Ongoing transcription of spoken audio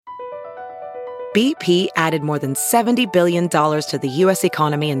BP added more than $70 billion to the U.S.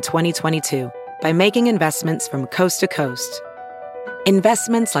 economy in 2022 by making investments from coast to coast.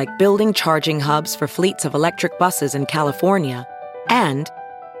 Investments like building charging hubs for fleets of electric buses in California and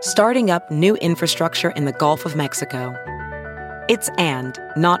starting up new infrastructure in the Gulf of Mexico. It's and,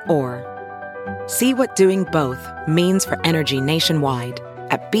 not or. See what doing both means for energy nationwide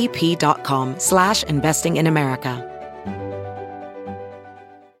at bp.com/investing in America.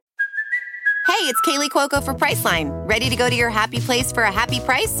 Hey, it's Kaylee Cuoco for Priceline. Ready to go to your happy place for a happy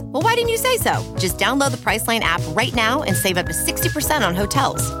price? Well, why didn't you say so? Just download the Priceline app right now and save up to 60% on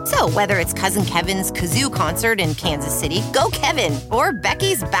hotels. So whether it's Cousin Kevin's Kazoo Concert in Kansas City, go Kevin, or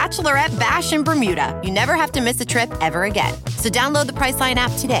Becky's Bachelorette Bash in Bermuda, you never have to miss a trip ever again. So download the Priceline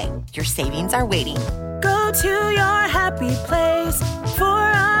app today. Your savings are waiting. Go to your happy place for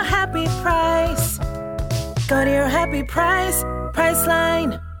a happy price. Go to your happy price,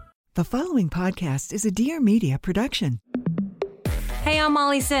 Priceline. The following podcast is a Dear Media production. Hey, I'm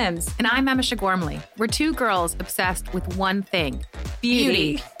Molly Sims. And I'm Emma Gormley. We're two girls obsessed with one thing,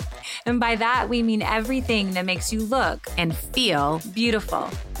 beauty. And by that, we mean everything that makes you look And feel beautiful.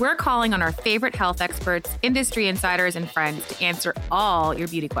 We're calling on our favorite health experts, industry insiders, and friends to answer all your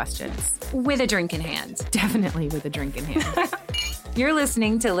beauty questions. With a drink in hand. Definitely with a drink in hand. You're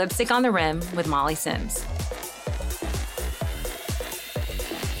listening to Lipstick on the Rim with Molly Sims.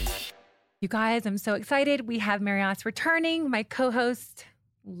 You guys, I'm so excited. We have Marias returning, my co-host.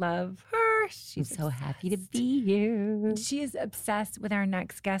 Love her. She's so happy to be here. She is obsessed with our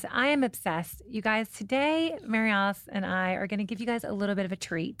next guest. I am obsessed. You guys, today, Marias and I are going to give you guys a little bit of a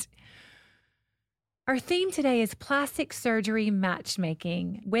treat. Our theme today is plastic surgery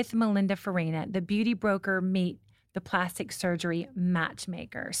matchmaking with Melinda Farina, the beauty broker meet the plastic surgery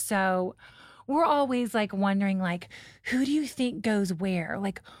matchmaker. So we're always like wondering, like, who do you think goes where?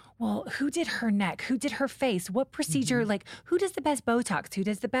 Like, well, who did her neck? Who did her face? What procedure? Like, who does the best Botox? Who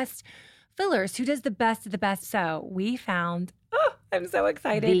does the best fillers? Who does the best of the best? So we found, I'm so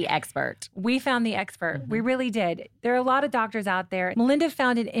excited. The expert. We found the expert. We really did. There are a lot of doctors out there. Melinda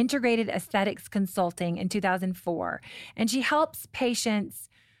founded Integrated Aesthetics Consulting in 2004, and she helps patients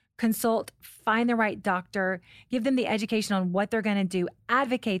consult, find the right doctor, give them the education on what they're going to do,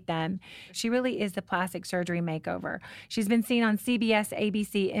 advocate them. She really is the plastic surgery makeover. She's been seen on CBS,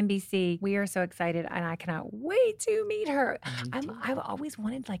 ABC, NBC. We are so excited, and I cannot wait to meet her. I've always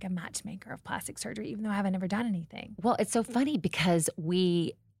wanted like a matchmaker of plastic surgery, even though I haven't ever done anything. Well, it's so funny because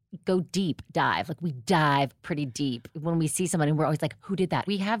we go deep dive. Like we dive pretty deep when we see someone and we're always like, who did that?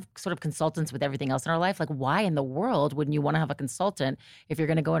 We have sort of consultants with everything else in our life. Like why in the world wouldn't you want to have a consultant if you're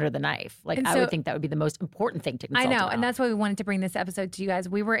going to go under the knife? Like I would think that would be the most important thing to consult about. And that's why we wanted to bring this episode to you guys.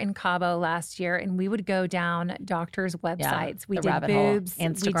 We were in Cabo last year and we would go down doctors' websites. We did boobs,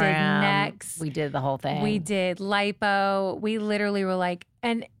 Instagram, we did necks. We did the whole thing. We did lipo. We literally were like,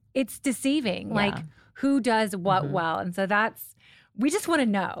 and it's deceiving. Like who does what well. And so we just want to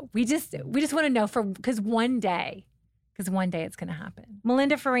know. We just want to know because one day it's going to happen.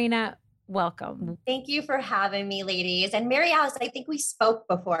 Melinda Farina, welcome. Thank you for having me, ladies. And Mary Alice, I think we spoke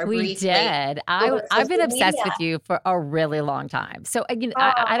before. We briefly. did. I've been obsessed with you for a really long time. So again,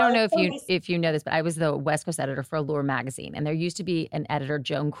 I don't know if you know this, but I was the West Coast editor for Allure magazine, and there used to be an editor,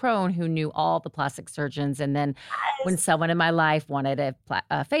 Joan Crone, who knew all the plastic surgeons. And then when someone in my life wanted a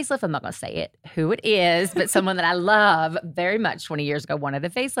facelift, I'm not going to say who it is, but someone that I love very much 20 years ago wanted a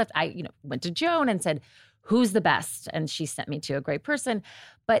facelift. I went to Joan and said, who's the best? And she sent me to a great person.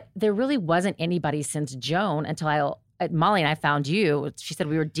 But there really wasn't anybody since Joan until Molly and I found you. She said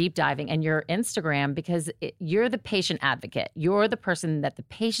we were deep diving and your Instagram because you're the patient advocate. You're the person that the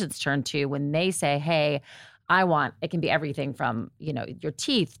patients turn to when they say, hey, it can be everything from, your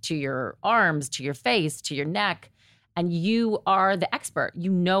teeth to your arms, to your face, to your neck. And you are the expert. You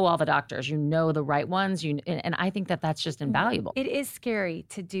know all the doctors. You know the right ones. And I think that's just invaluable. It is scary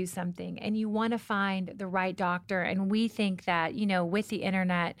to do something, and you want to find the right doctor. And we think that, with the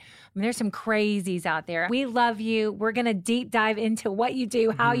internet, there's some crazies out there. We love you. We're going to deep dive into what you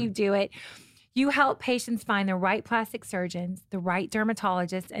do, how you do it. You help patients find the right plastic surgeons, the right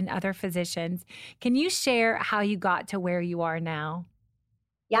dermatologists, and other physicians. Can you share how you got to where you are now?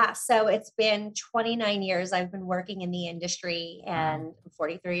 Yeah, so it's been 29 years I've been working in the industry, and I'm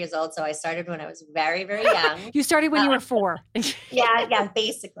 43 years old. So I started when I was very, very young. You started when you were 4. Yeah,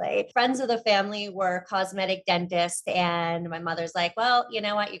 basically. Friends of the family were cosmetic dentists, and my mother's like, well, you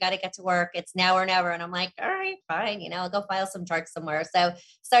know what? You got to get to work. It's now or never. And I'm like, all right, fine. I'll go file some charts somewhere. So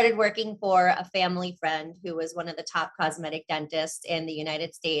started working for a family friend who was one of the top cosmetic dentists in the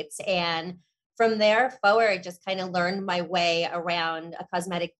United States. And from there forward, I just kind of learned my way around a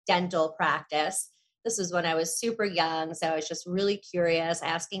cosmetic dental practice. This was when I was super young. So I was just really curious,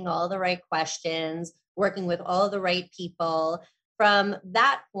 asking all the right questions, working with all the right people. From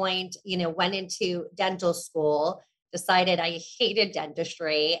that point, went into dental school, decided I hated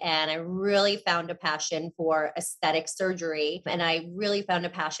dentistry, and I really found a passion for aesthetic surgery. And I really found a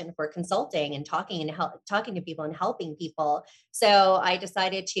passion for consulting and talking to people and helping people. So I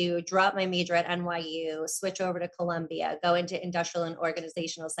decided to drop my major at NYU, switch over to Columbia, go into industrial and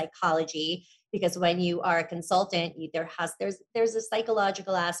organizational psychology, because when you are a consultant, there's a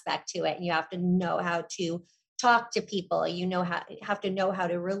psychological aspect to it, and you have to know how to talk to people. Have to know how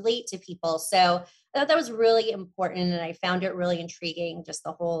to relate to people. So I thought that was really important, and I found it really intriguing, just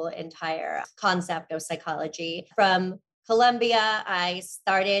the whole entire concept of psychology. From Columbia, I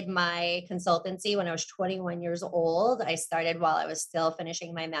started my consultancy when I was 21 years old. I started while I was still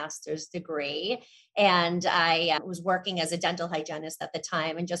finishing my master's degree, and I was working as a dental hygienist at the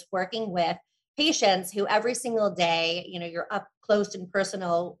time, and just working with patients who every single day, you're up close and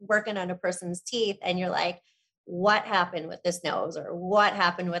personal working on a person's teeth, and you're like, what happened with this nose, or what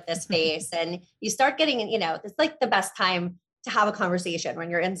happened with this face? And you start getting, it's like the best time to have a conversation when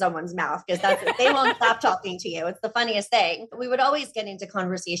you're in someone's mouth, because they won't stop talking to you. It's the funniest thing. We would always get into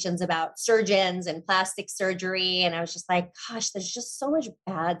conversations about surgeons and plastic surgery. And I was just like, gosh, there's just so much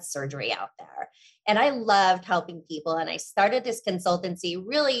bad surgery out there. And I loved helping people. And I started this consultancy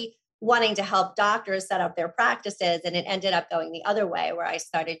really wanting to help doctors set up their practices. And it ended up going the other way, where I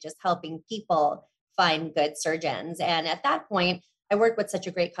started just helping people find good surgeons. And at that point, I worked with such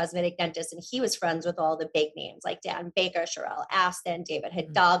a great cosmetic dentist, and he was friends with all the big names like Dan Baker, Sherelle Aston, David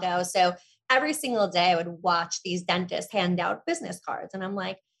Hidalgo. So every single day I would watch these dentists hand out business cards. And I'm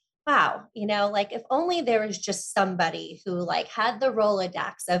like, wow, if only there was just somebody who had the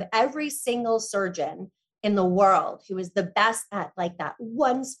Rolodex of every single surgeon in the world who was the best at that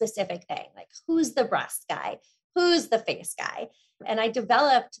one specific thing. Like, who's the breast guy? Who's the face guy? And I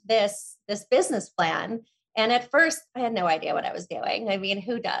developed this business plan. And at first I had no idea what I was doing. I mean,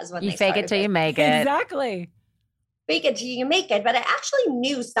 who does when you fake it till you make it? Exactly. Fake it till you make it. But I actually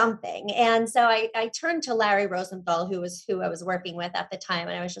knew something. And so I turned to Larry Rosenthal, who I was working with at the time.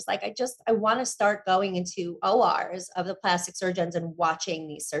 And I was just like, I want to start going into ORs of the plastic surgeons and watching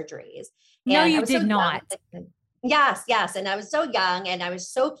these surgeries. No, and you did not. Yes. And I was so young and I was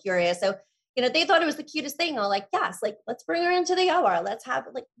so curious. So, they thought it was the cutest thing. I'm like, yes, let's bring her into the OR. Let's have,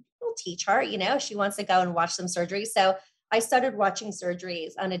 we'll teach her, she wants to go and watch some surgery. So I started watching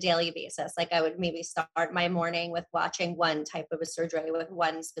surgeries on a daily basis. I would maybe start my morning with watching one type of a surgery with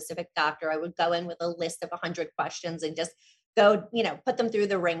one specific doctor. I would go in with a list of 100 questions and just go, put them through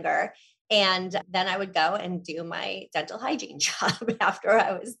the ringer. And then I would go and do my dental hygiene job after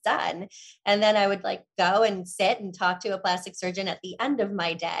I was done. And then I would go and sit and talk to a plastic surgeon at the end of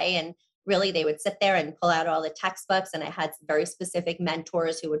my day. And really, they would sit there and pull out all the textbooks. And I had very specific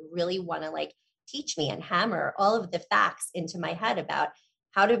mentors who would really want to teach me and hammer all of the facts into my head about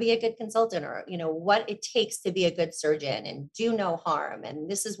how to be a good consultant, or, what it takes to be a good surgeon and do no harm. And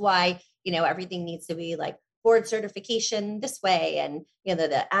this is why, everything needs to be board certification this way. And,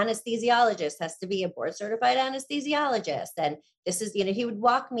 the anesthesiologist has to be a board certified anesthesiologist. And this is, he would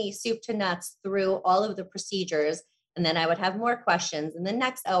walk me soup to nuts through all of the procedures. And then I would have more questions in the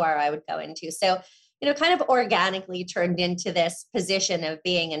next OR I would go into. So, kind of organically turned into this position of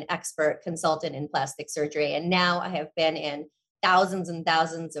being an expert consultant in plastic surgery. And now I have been in thousands and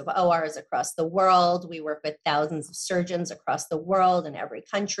thousands of ORs across the world. We work with thousands of surgeons across the world in every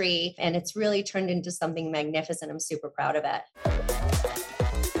country. And it's really turned into something magnificent. I'm super proud of it.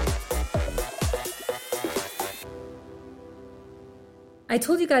 I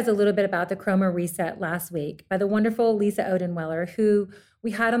told you guys a little bit about the Chroma Reset last week by the wonderful Lisa Odenweller, who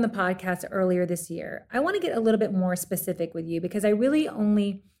we had on the podcast earlier this year. I want to get a little bit more specific with you because I really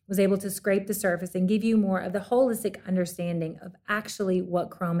only was able to scrape the surface and give you more of the holistic understanding of actually what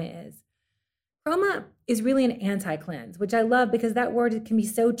Chroma is. Chroma is really an anti-cleanse, which I love because that word can be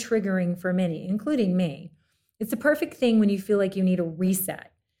so triggering for many, including me. It's the perfect thing when you feel like you need a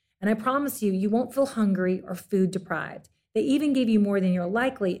reset. And I promise you, you won't feel hungry or food deprived. They even give you more than you'll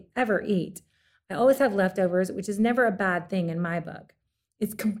likely ever eat. I always have leftovers, which is never a bad thing in my book.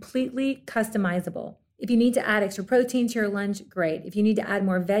 It's completely customizable. If you need to add extra protein to your lunch, great. If you need to add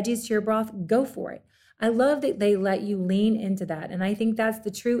more veggies to your broth, go for it. I love that they let you lean into that. And I think that's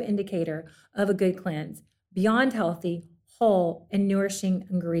the true indicator of a good cleanse. Beyond healthy, whole, and nourishing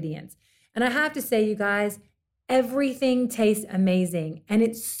ingredients. And I have to say, you guys, everything tastes amazing. And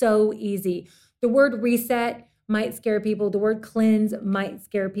it's so easy. The word reset might scare people. The word cleanse might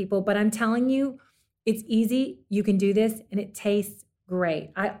scare people, but I'm telling you, it's easy. You can do this and it tastes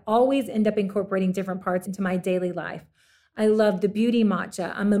great. I always end up incorporating different parts into my daily life. I love the beauty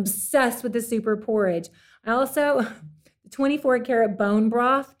matcha. I'm obsessed with the super porridge. I also, 24 karat bone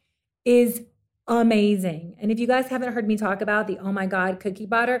broth is amazing. And if you guys haven't heard me talk about the Oh My God cookie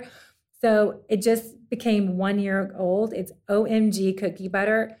butter, so it just became 1 year old. It's OMG cookie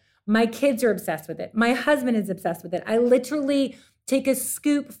butter. My kids are obsessed with it. My husband is obsessed with it. I literally take a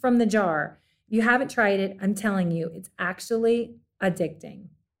scoop from the jar. If you haven't tried it, I'm telling you, it's actually addicting.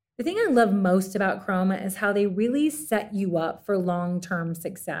 The thing I love most about Chroma is how they really set you up for long-term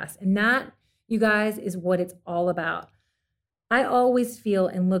success. And that, you guys, is what it's all about. I always feel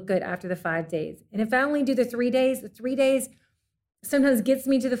and look good after the 5 days. And if I only do the 3 days, the 3 days sometimes gets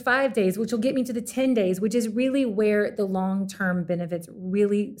me to the 5 days, which will get me to the 10 days, which is really where the long-term benefits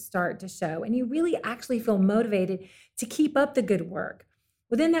really start to show. And you really actually feel motivated to keep up the good work.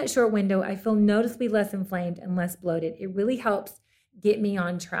 Within that short window, I feel noticeably less inflamed and less bloated. It really helps get me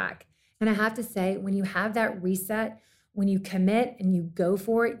on track. And I have to say, when you have that reset, when you commit and you go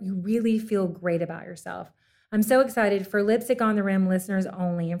for it, you really feel great about yourself. I'm so excited for Lipstick on the Rim listeners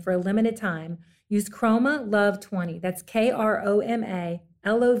only, and for a limited time, use Chroma Love 20. That's KROMA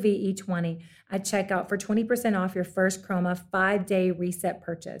LOVE 20 at checkout for 20% off your first Chroma 5-day reset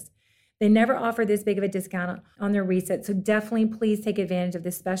purchase. They never offer this big of a discount on their reset, so definitely please take advantage of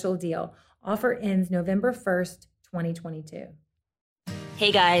this special deal. Offer ends November 1st, 2022.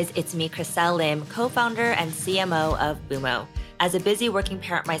 Hey guys, it's me, Chriselle Lim, co-founder and CMO of Boomo. As a busy working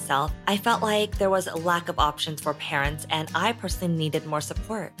parent myself, I felt like there was a lack of options for parents and I personally needed more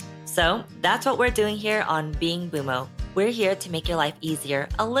support. So that's what we're doing here on Being Boomo. We're here to make your life easier,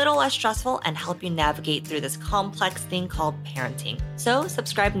 a little less stressful, and help you navigate through this complex thing called parenting. So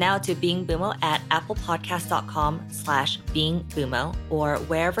subscribe now to Being Boomo at applepodcast.com/beingboomo or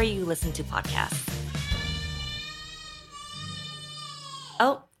wherever you listen to podcasts.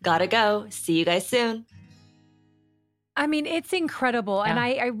 Oh, gotta go. See you guys soon. I mean, it's incredible. Yeah. And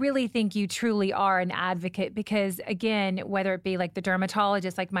I really think you truly are an advocate because, again, whether it be like the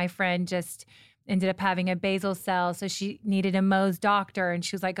dermatologist, like my friend just ended up having a basal cell. So she needed a Mohs doctor. And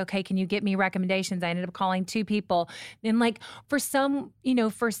she was like, okay, can you get me recommendations? I ended up calling 2 people. And like for some,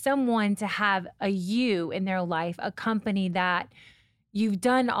 for someone to have a you in their life, a company that you've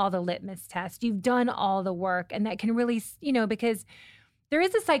done all the litmus tests, you've done all the work, and that can really, because there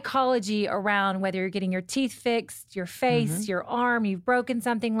is a psychology around whether you're getting your teeth fixed, your face, your arm, you've broken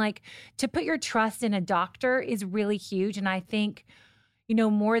something, like to put your trust in a doctor is really huge. And I think,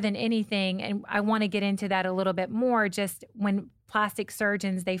 more than anything, and I want to get into that a little bit more, just when plastic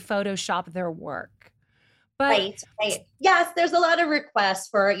surgeons, they Photoshop their work. But Right. Yes, there's a lot of requests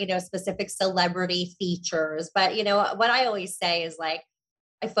for, specific celebrity features. But, what I always say is like,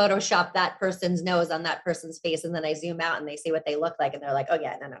 I Photoshop that person's nose on that person's face, and then I zoom out and they see what they look like. And they're like, oh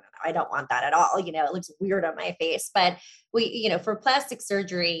yeah, no, I don't want that at all. It looks weird on my face. But we, for plastic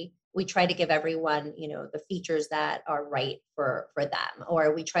surgery, we try to give everyone, the features that are right for them,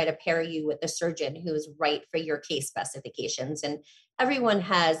 or we try to pair you with a surgeon who's right for your case specifications. And everyone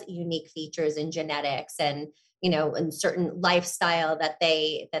has unique features in genetics and, and certain lifestyle that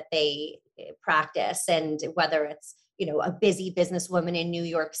they practice. And whether it's, a busy businesswoman in New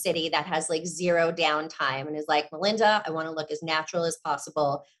York City that has like zero downtime and is like, Melinda, I want to look as natural as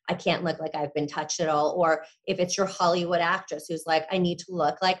possible. I can't look like I've been touched at all. Or if it's your Hollywood actress who's like, I need to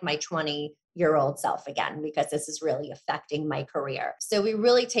look like my 20-year-old self again, because this is really affecting my career. So we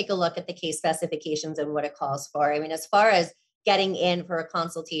really take a look at the case specifications and what it calls for. I mean, as far as getting in for a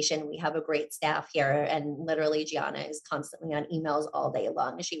consultation, we have a great staff here, and literally Gianna is constantly on emails all day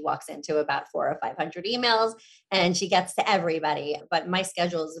long. She walks into about 400 or 500 emails and she gets to everybody. But my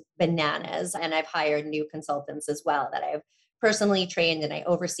schedule is bananas, and I've hired new consultants as well that I've personally trained, and I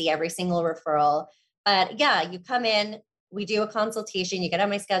oversee every single referral. But yeah, you come in, we do a consultation, you get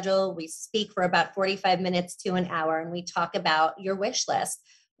on my schedule, we speak for about 45 minutes to an hour, and we talk about your wish list,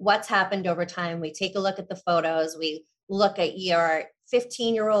 what's happened over time. We take a look at the photos, we look at your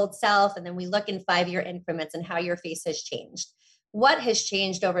 15-year-old self, and then we look in 5-year increments and how your face has changed. What has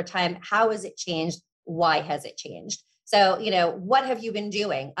changed over time? How has it changed? Why has it changed? So, what have you been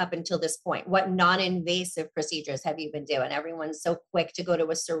doing up until this point? What non-invasive procedures have you been doing? Everyone's so quick to go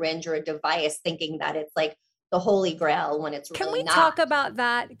to a syringe or a device thinking that it's like the holy grail when it's really not. Can we talk about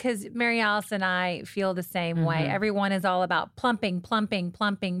that? Because Mary Alice and I feel the same way. Everyone is all about plumping.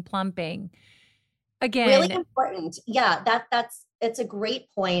 Again, really important. Yeah, it's a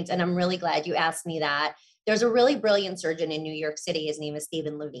great point, and I'm really glad you asked me that. There's a really brilliant surgeon in New York City. His name is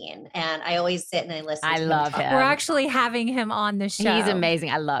Stephen Levine. And I always sit and I listen to him. I love him. We're actually having him on the show. He's amazing.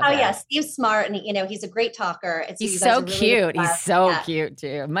 I love him. Oh yeah, Steve's smart, and he's a great talker. And so he's so cute. He's so cute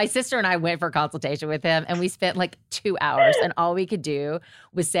too. My sister and I went for consultation with him, and we spent like 2 hours, and all we could do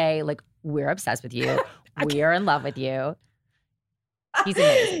was say like, "We're obsessed with you. We are in love with you." He's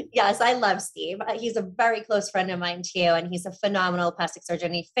amazing. Yes, I love Steve. He's a very close friend of mine too, and he's a phenomenal plastic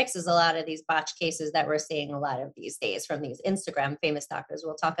surgeon. He fixes a lot of these botch cases that we're seeing a lot of these days from these Instagram famous doctors.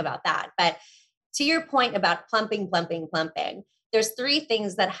 We'll talk about that. But to your point about plumping, there's 3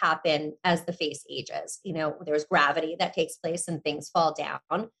 things that happen as the face ages. There's gravity that takes place and things fall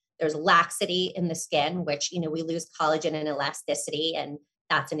down. There's laxity in the skin, which, we lose collagen and elasticity, and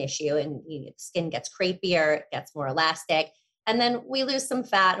that's an issue. And the skin gets crepier, it gets more elastic. And then we lose some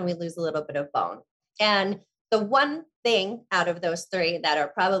fat and we lose a little bit of bone. And the one thing out of those 3 that are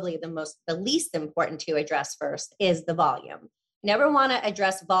probably the least important to address first is the volume. Never want to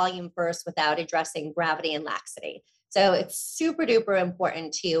address volume first without addressing gravity and laxity. So it's super duper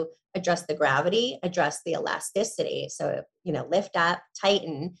important to address the gravity, address the elasticity. So, lift up,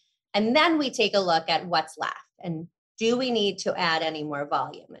 tighten, and then we take a look at what's left. And do we need to add any more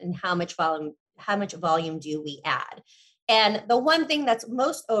volume? And how much volume do we add? And the one thing that's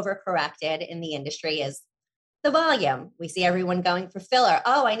most overcorrected in the industry is the volume. We see everyone going for filler.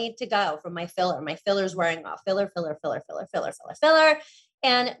 Oh, I need to go for my filler. My filler's wearing off. Filler.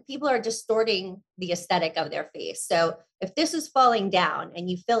 And people are distorting the aesthetic of their face. So if this is falling down and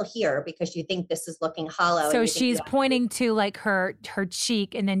you fill here because you think this is looking hollow. So she's pointing to like her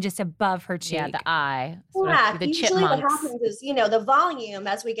cheek and then just above her cheek. Yeah, the eye. Yeah, the usually chipmunks. what happens is, the volume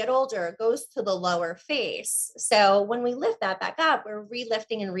as we get older goes to the lower face. So when we lift that back up, we're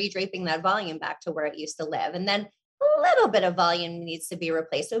relifting and redraping that volume back to where it used to live. And then a little bit of volume needs to be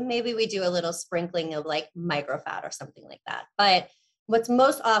replaced. So maybe we do a little sprinkling of like microfat or something like that. But what's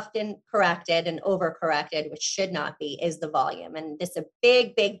most often corrected and overcorrected, which should not be, is the volume. And this is a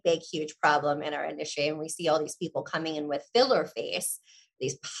big, huge problem in our industry. And we see all these people coming in with filler face,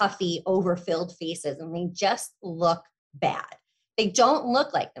 these puffy, overfilled faces, and they just look bad. They don't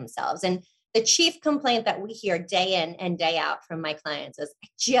look like themselves. And the chief complaint that we hear day in and day out from my clients is, I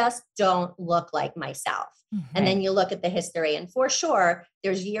just don't look like myself. Mm-hmm. And then you look at the history, and for sure,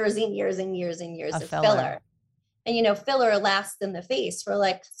 there's years and years and years and years of filler. And, filler lasts in the face for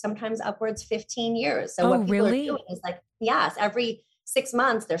like sometimes upwards 15 years. So what people are doing is like, yes, every 6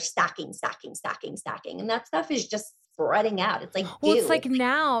 months they're stacking. And that stuff is just spreading out. It's like, well, it's like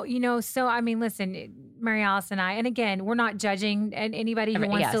now, so I mean, listen, Mary Alice and I, and again, we're not judging anybody who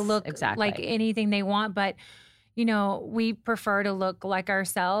wants to look like anything they want, but we prefer to look like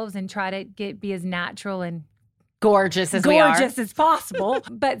ourselves and try to be as natural and gorgeous as possible,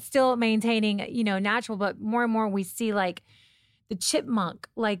 but still maintaining, natural. But more and more we see like the chipmunk,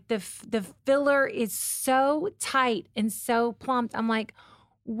 like the filler is so tight and so plumped. I'm like,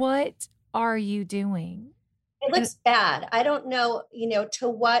 what are you doing? It looks bad. I don't know, to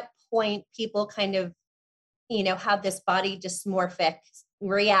what point people kind of, have this body dysmorphic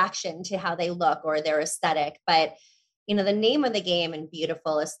reaction to how they look or their aesthetic. But the name of the game in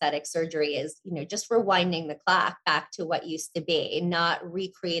beautiful aesthetic surgery is, just rewinding the clock back to what used to be, not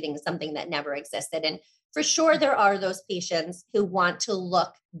recreating something that never existed. And for sure, there are those patients who want to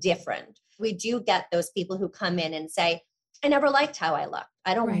look different. We do get those people who come in and say, I never liked how I looked.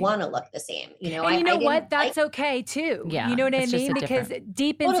 I don't want to look the same. And what? That's okay too. Yeah, you know what I mean? Because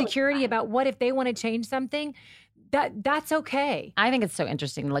deep insecurity about what if they want to change something, that's okay. I think it's so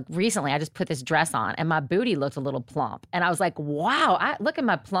interesting. Like recently, I just put this dress on and my booty looked a little plump. And I was like, wow, look at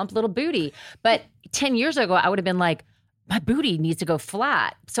my plump little booty. But 10 years ago, I would have been like, my booty needs to go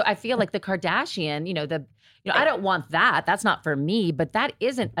flat. So I feel like the Kardashian, I don't want that. That's not for me. But that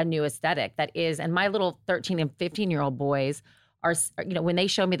isn't a new aesthetic. That is. And my little 13 and 15-year-old boys are, when they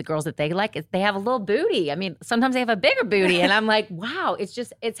show me the girls that they like, they have a little booty. I mean, sometimes they have a bigger booty. And I'm like, wow,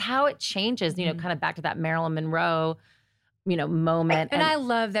 it's how it changes, kind of back to that Marilyn Monroe, moment. And I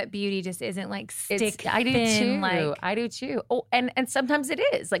love that beauty just isn't like stick I do thin, too. I do too. Oh, and sometimes it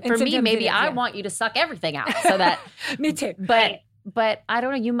is. Like for me, maybe I want you to suck everything out so that. Me too. But I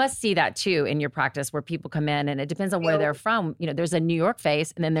don't know. You must see that too in your practice where people come in and it depends on where they're from. There's a New York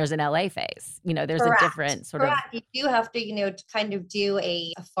face and then there's an LA face. There's a different sort of. You do have to, kind of do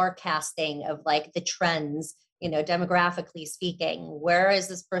a forecasting of like the trends, demographically speaking. Where is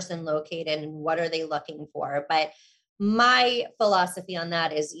this person located and what are they looking for? But my philosophy on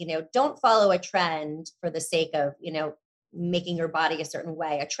that is, don't follow a trend for the sake of, making your body a certain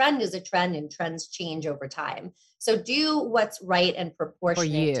way. A trend is a trend and trends change over time. So do what's right and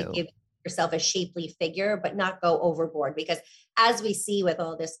proportionate to give yourself a shapely figure, but not go overboard. Because as we see with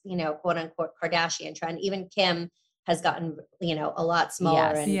all this, quote unquote Kardashian trend, even Kim has gotten, a lot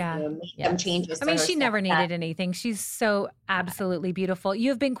smaller and made some changes. I mean, she never needed anything. She's so absolutely beautiful. You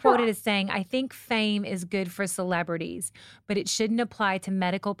have been quoted as saying, I think fame is good for celebrities, but it shouldn't apply to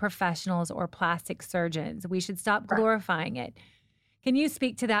medical professionals or plastic surgeons. We should stop glorifying it. Can you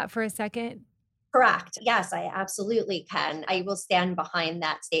speak to that for a second? Correct. Yes, I absolutely can. I will stand behind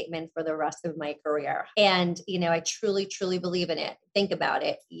that statement for the rest of my career. And, I truly, truly believe in it. Think about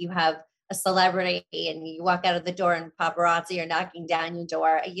it. You have a celebrity and you walk out of the door and paparazzi are knocking down your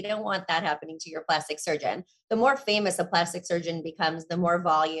door. You don't want that happening to your plastic surgeon. The more famous a plastic surgeon becomes, the more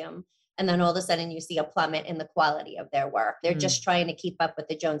volume. And then all of a sudden you see a plummet in the quality of their work. They're just trying to keep up with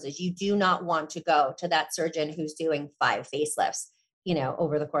the Joneses. You do not want to go to that surgeon who's doing 5 facelifts,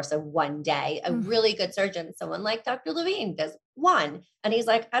 over the course of one day. A really good surgeon, someone like Dr. Levine, does 1. And he's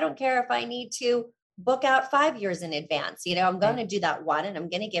like, I don't care if I need to book out 5 years in advance. I'm going to do that 1 and I'm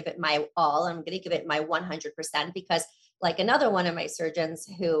going to give it my all. I'm going to give it my 100% because like another one of my surgeons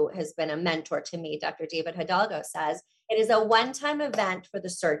who has been a mentor to me, Dr. David Hidalgo, says, it is a one-time event for the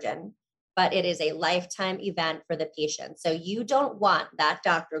surgeon, but it is a lifetime event for the patient. So you don't want that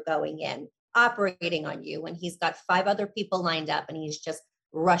doctor going in, operating on you when he's got 5 other people lined up and he's just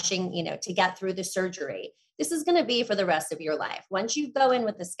rushing, to get through the surgery. This is going to be for the rest of your life. Once you go in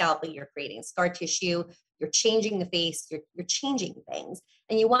with the scalpel, you're creating scar tissue, you're changing the face, you're changing things.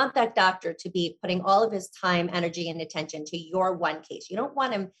 And you want that doctor to be putting all of his time, energy, and attention to your one case. You don't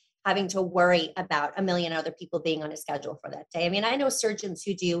want him having to worry about a million other people being on his schedule for that day. I mean, I know surgeons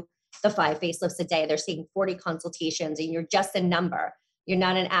who do the 5 facelifts a day. They're seeing 40 consultations and you're just a number. You're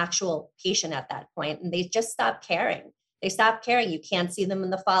not an actual patient at that point. And they just stop caring. They stop caring. You can't see them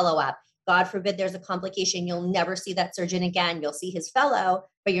in the follow-up. God forbid there's a complication. You'll never see that surgeon again. You'll see his fellow,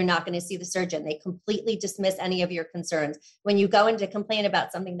 but you're not going to see the surgeon. They completely dismiss any of your concerns. When you go in to complain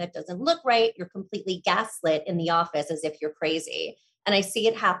about something that doesn't look right, you're completely gaslit in the office as if you're crazy. And I see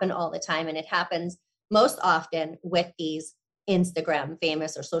it happen all the time. And it happens most often with these Instagram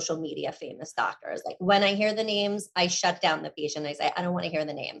famous or social media famous doctors. Like when I hear the names, I shut down the patient. I say, I don't want to hear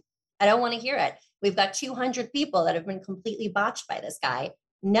the name. I don't want to hear it. We've got 200 people that have been completely botched by this guy.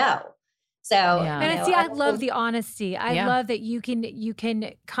 No. So, and I love the honesty. I love that you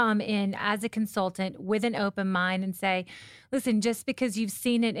can come in as a consultant with an open mind and say, listen, just because you've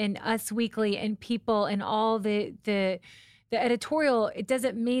seen it in Us Weekly and People and all the editorial, it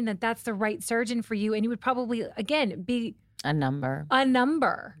doesn't mean that that's the right surgeon for you. And you would probably, again, be a number.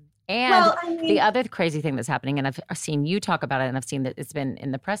 And the other crazy thing that's happening, and I've seen you talk about it, and I've seen that it's been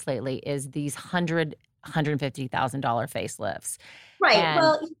in the press lately, is these $150,000 facelifts. Right.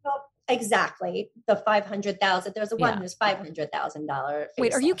 And exactly. The 500,000. There's one who's $500,000.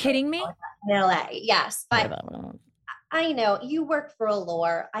 Wait, are you kidding me? In LA. Yes. But I know you work for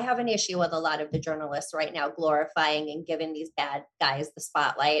Allure. I have an issue with a lot of the journalists right now glorifying and giving these bad guys the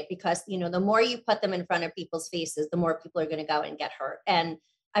spotlight because, the more you put them in front of people's faces, the more people are going to go and get hurt. And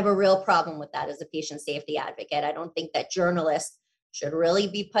I have a real problem with that as a patient safety advocate. I don't think that journalists should really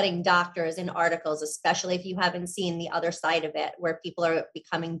be putting doctors in articles, especially if you haven't seen the other side of it, where people are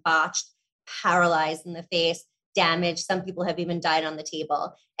becoming botched, paralyzed in the face, damaged. Some people have even died on the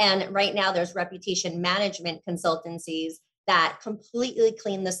table. And right now there's reputation management consultancies that completely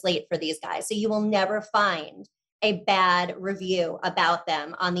clean the slate for these guys. So you will never find a bad review about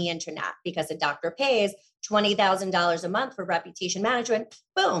them on the internet because a doctor pays $20,000 a month for reputation management.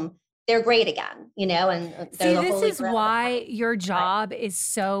 Boom. They're great again, and see, this is why your job is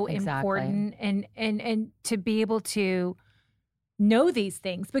so important and to be able to know these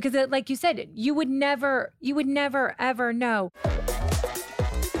things because like you said, you would never ever know.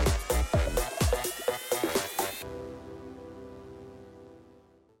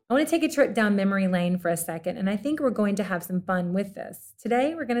 I want to take a trip down memory lane for a second, and I think we're going to have some fun with this.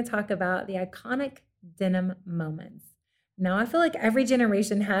 Today, we're going to talk about the iconic denim moments. Now, I feel like every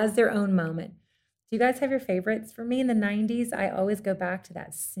generation has their own moment. Do you guys have your favorites? For me in the 90s, I always go back to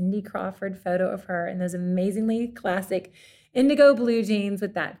that Cindy Crawford photo of her in those amazingly classic indigo blue jeans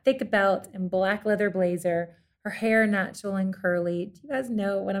with that thick belt and black leather blazer, her hair natural and curly. Do you guys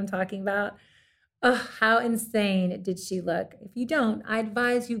know what I'm talking about? Oh, how insane did she look? If you don't, I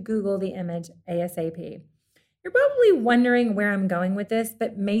advise you Google the image ASAP. You're probably wondering where I'm going with this,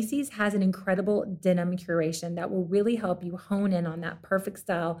 but Macy's has an incredible denim curation that will really help you hone in on that perfect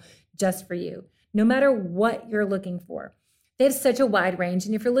style just for you, no matter what you're looking for. They have such a wide range,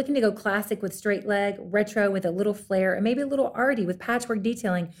 and if you're looking to go classic with straight leg, retro with a little flare, or maybe a little arty with patchwork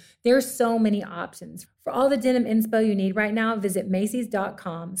detailing, there's so many options. For all the denim inspo you need right now, visit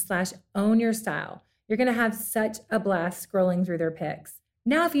Macy's.com/ownyourstyle. You're going to have such a blast scrolling through their pics.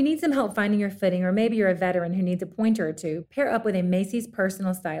 Now, if you need some help finding your footing, or maybe you're a veteran who needs a pointer or two, pair up with a Macy's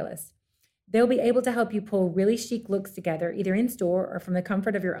personal stylist. They'll be able to help you pull really chic looks together, either in store or from the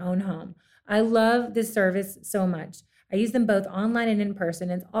comfort of your own home. I love this service so much. I use them both online and in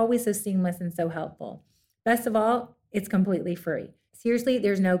person, and it's always so seamless and so helpful. Best of all, it's completely free. Seriously,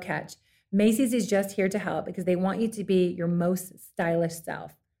 there's no catch. Macy's is just here to help because they want you to be your most stylish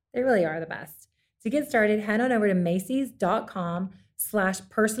self. They really are the best. To get started, head on over to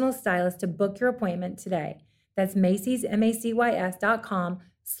Macy's.com/personal stylist to book your appointment today. That's Macy's,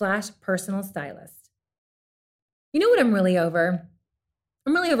 MACYS.com/personal stylist. You know what I'm really over?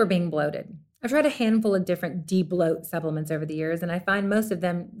 I'm really over being bloated. I've tried a handful of different de-bloat supplements over the years, and I find most of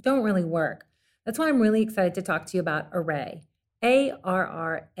them don't really work. That's why I'm really excited to talk to you about Arrae.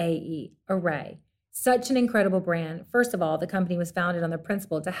 ARRAE, Arrae. Such an incredible brand. First of all, the company was founded on the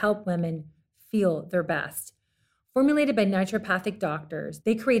principle to help women feel their best. Formulated by naturopathic doctors,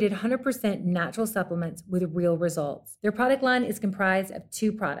 they created 100% natural supplements with real results. Their product line is comprised of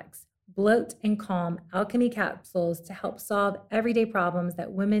 2 products, Bloat and Calm Alchemy capsules to help solve everyday problems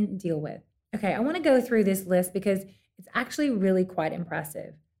that women deal with. Okay, I want to go through this list because it's actually really quite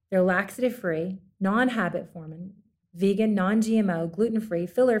impressive. They're laxative-free, non-habit-forming, vegan, non-GMO, gluten-free,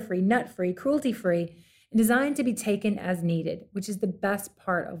 filler-free, nut-free, cruelty-free, and designed to be taken as needed, which is the best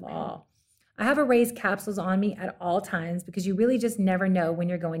part of all. I have Arrae's capsules on me at all times because you really just never know when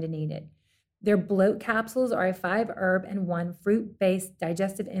you're going to need it. Their bloat capsules are a 5-herb and 1 fruit-based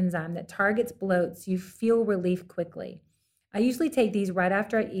digestive enzyme that targets bloat so you feel relief quickly. I usually take these right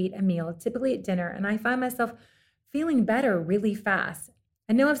after I eat a meal, typically at dinner, and I find myself feeling better really fast.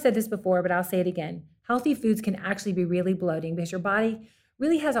 I know I've said this before, but I'll say it again. Healthy foods can actually be really bloating because your body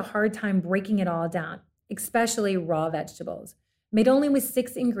really has a hard time breaking it all down, especially raw vegetables. Made only with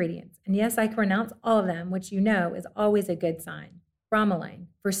 6 ingredients, and yes, I can pronounce all of them, which you know is always a good sign. Bromelain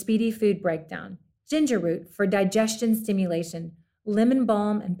for speedy food breakdown, ginger root for digestion stimulation, lemon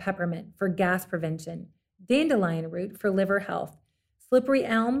balm and peppermint for gas prevention, dandelion root for liver health, slippery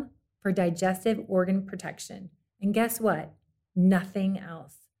elm for digestive organ protection. And guess what? Nothing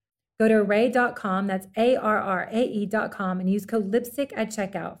else. Go to Arrae.com, that's ARRAE.com, and use code LIPSTICK at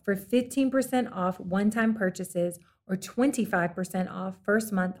checkout for 15% off one-time purchases or 25% off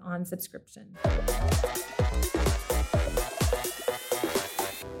first month on subscription.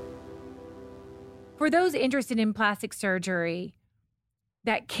 For those interested in plastic surgery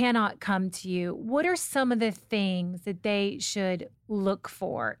that cannot come to you, what are some of the things that they should look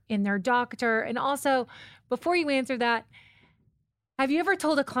for in their doctor? And also, before you answer that, have you ever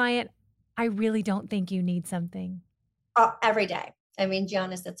told a client, I really don't think you need something? Every day. I mean,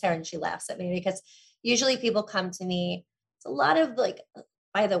 Gianna sits here and she laughs at me because usually people come to me. It's a lot of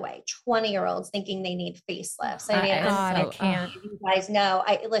by the way, 20-year-olds thinking they need facelifts. I mean, I can't. You guys know,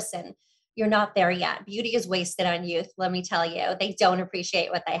 listen, you're not there yet. Beauty is wasted on youth. Let me tell you, they don't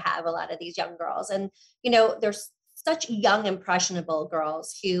appreciate what they have. A lot of these young girls, and there's such young, impressionable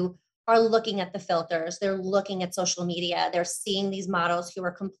girls who are looking at the filters. They're looking at social media. They're seeing these models who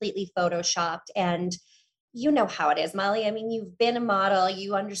are completely photoshopped, and you know how it is, Molly. I mean, you've been a model.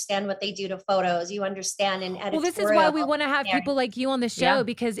 You understand what they do to photos. You understand in editorial. Well, this is why we want to have people like you on the show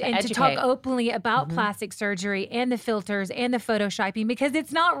because to talk openly about plastic surgery and the filters and the photoshopping because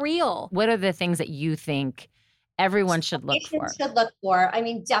it's not real. What are the things that you think everyone should look for? I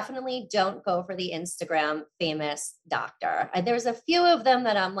mean, definitely don't go for the Instagram famous doctor. There's a few of them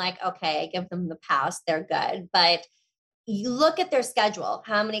that I'm like, okay, I give them the pass. They're good, but you look at their schedule.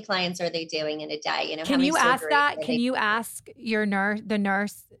 How many clients are they doing in a day? Can you ask that? Can you ask your nurse,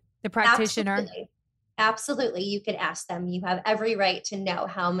 the practitioner? Absolutely. You could ask them. You have every right to know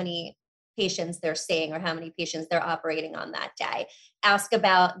how many patients they're seeing or how many patients they're operating on that day. Ask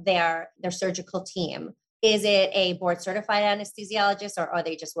about their surgical team. Is it a board certified anesthesiologist or are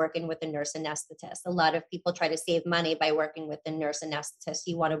they just working with a nurse anesthetist? A lot of people try to save money by working with a nurse anesthetist.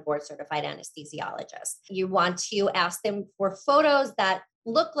 You want a board certified anesthesiologist. You want to ask them for photos that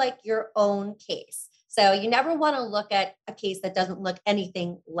look like your own case. So you never want to look at a case that doesn't look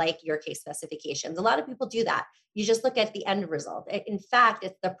anything like your case specifications. A lot of people do that. You just look at the end result. In fact,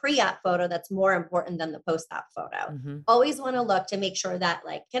 it's the pre-op photo that's more important than the post-op photo. Always want to look to make sure that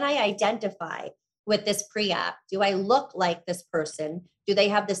can I identify with this pre-op? Do I look like this person? Do they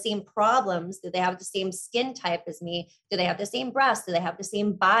have the same problems? Do they have the same skin type as me? Do they have the same breasts? Do they have the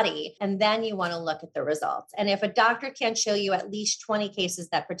same body? And then you want to look at the results. And if a doctor can't show you at least 20 cases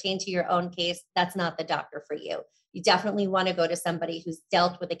that pertain to your own case, that's not the doctor for you. You definitely want to go to somebody who's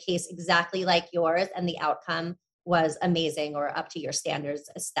dealt with a case exactly like yours and the outcome was amazing or up to your standards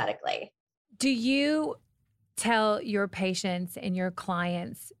aesthetically. Do you tell your patients and your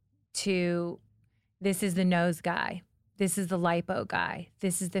clients this is the nose guy, this is the lipo guy,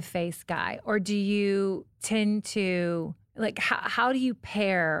 this is the face guy? Or do you tend to, like, how do you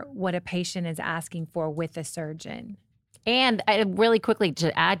pair what a patient is asking for with a surgeon? And really quickly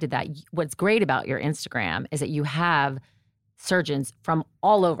to add to that, what's great about your Instagram is that you have surgeons from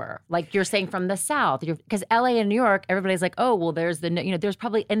all over. Like you're saying from the South, because LA and New York, everybody's like, oh, well, there's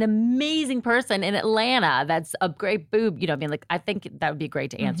probably an amazing person in Atlanta that's a great boob. Like I think that would be great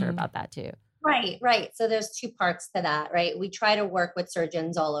to answer about that too. Right. So there's two parts to that, right? We try to work with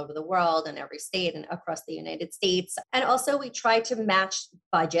surgeons all over the world in every state and across the United States. And also we try to match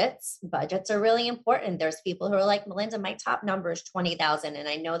budgets. Budgets are really important. There's people who are like, Melinda, my top number is 20,000. And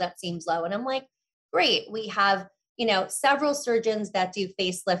I know that seems low. And I'm like, great. We have, several surgeons that do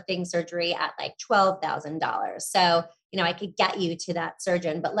facelifting surgery at like $12,000. So, I could get you to that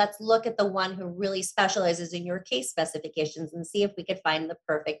surgeon, but let's look at the one who really specializes in your case specifications and see if we could find the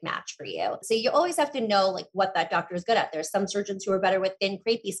perfect match for you. So you always have to know like what that doctor is good at. There's some surgeons who are better with thin,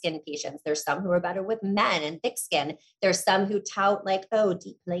 crepey skin patients. There's some who are better with men and thick skin. There's some who tout like, oh,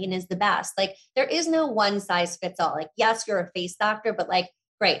 deep plane is the best. Like there is no one size fits all. Like, yes, you're a face doctor, but like,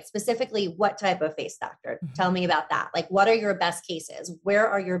 great. Specifically, what type of face doctor? Tell me about that. Like, what are your best cases? Where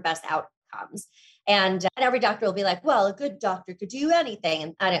are your best outcomes? And every doctor will be like, well, a good doctor could do anything.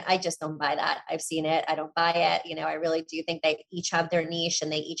 And I just don't buy that. I've seen it. I don't buy it. I really do think they each have their niche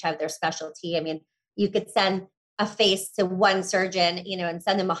and they each have their specialty. I mean, you could send a face to one surgeon, and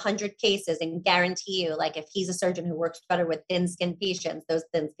send them 100 cases and guarantee you, like if he's a surgeon who works better with thin skin patients, those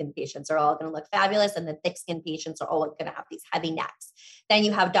thin skin patients are all going to look fabulous. And the thick skin patients are all going to have these heavy necks. Then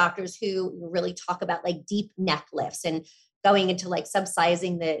you have doctors who really talk about like deep neck lifts and going into like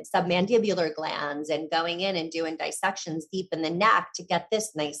subcising the submandibular glands and going in and doing dissections deep in the neck to get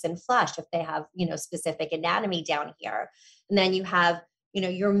this nice and flush if they have, specific anatomy down here. And then you have,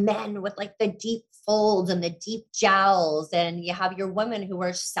 your men with like the deep folds and the deep jowls. And you have your women who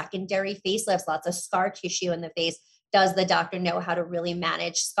are secondary facelifts, lots of scar tissue in the face. Does the doctor know how to really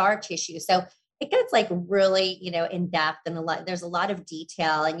manage scar tissue? So it gets like really, in depth and there's a lot of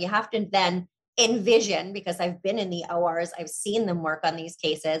detail, and you have to then envision, because I've been in the ORs, I've seen them work on these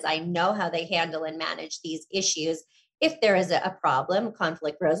cases. I know how they handle and manage these issues. If there is a problem,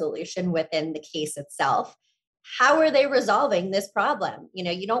 conflict resolution within the case itself, how are they resolving this problem?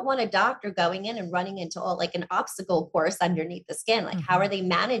 You don't want a doctor going in and running into all like an obstacle course underneath the skin. Like, how are they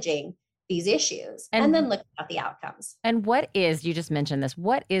managing these issues? And then look at the outcomes. And you just mentioned this,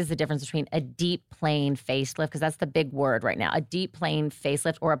 what is the difference between a deep plane facelift? Because that's the big word right now, a deep plane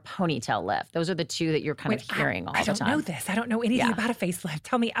facelift or a ponytail lift. Those are the two that you're kind of hearing all the time. I don't know this. I don't know anything about a facelift.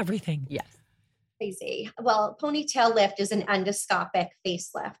 Tell me everything. Yes. Crazy. Well, ponytail lift is an endoscopic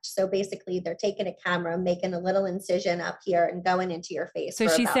facelift. So basically they're taking a camera, making a little incision up here and going into your face. So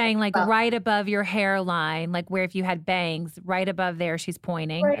she's saying like right above your hairline, like where if you had bangs, right above there, she's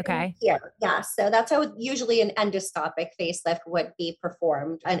pointing. Right okay. Here. Yeah. So that's how usually an endoscopic facelift would be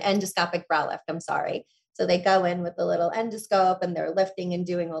performed, an endoscopic brow lift. I'm sorry. So they go in with a little endoscope and they're lifting and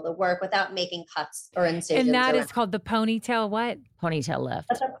doing all the work without making cuts or incisions. And that is called the ponytail what? Ponytail lift.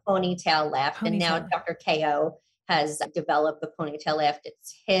 That's a ponytail lift. And now Dr. Ko has developed the ponytail lift.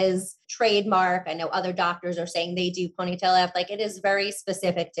 It's his trademark. I know other doctors are saying they do ponytail lift. Like it is very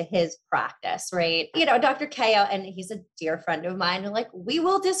specific to his practice, right? Dr. Ko, and he's a dear friend of mine, and like we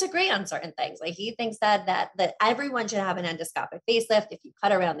will disagree on certain things. Like he thinks that everyone should have an endoscopic facelift. If you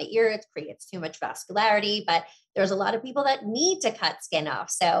cut around the ear, it creates too much vascularity, but there's a lot of people that need to cut skin off.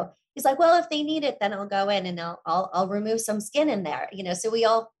 So he's like, well, if they need it, then I'll go in and I'll remove some skin in there. So we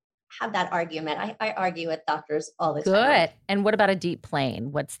all have that argument. I argue with doctors all the time. Good. And what about a deep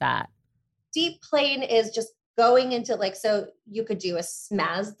plane? What's that? Deep plane is just going into so you could do a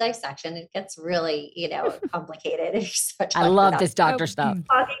SMAS dissection. It gets really, complicated. I love this doctor stuff.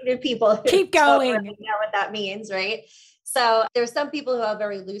 Talking to people who keep going. Don't really know what that means, right? So there's some people who have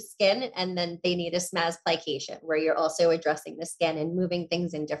very loose skin and then they need a SMAS plication where you're also addressing the skin and moving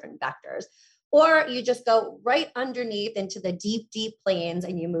things in different vectors. Or you just go right underneath into the deep, deep planes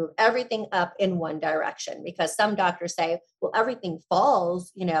and you move everything up in one direction, because some doctors say, well, everything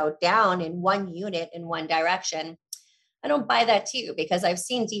falls, down in one unit in one direction. I don't buy that too, because I've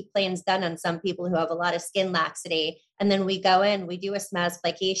seen deep planes done on some people who have a lot of skin laxity And then we go in, we do a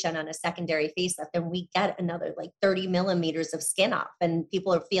smazplication on a secondary facelift, and we get another like 30 millimeters of skin off, and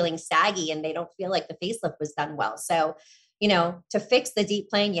people are feeling saggy and they don't feel like the facelift was done well. So, to fix the deep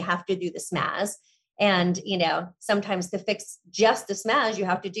plane, you have to do the smaz. And, sometimes to fix just the smaz, you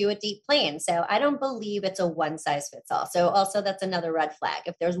have to do a deep plane. So I don't believe it's a one size fits all. So also that's another red flag.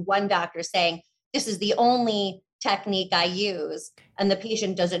 If there's one doctor saying, this is the only technique I use, and the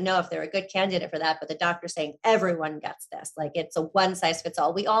patient doesn't know if they're a good candidate for that, but the doctor's saying everyone gets this, like it's a one size fits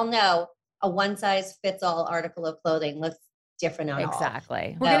all. We all know a one size fits all article of clothing looks different on all.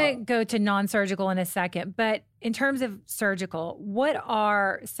 Exactly. We're going to go to non-surgical in a second, but in terms of surgical, what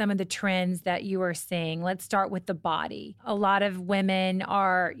are some of the trends that you are seeing? Let's start with the body. A lot of women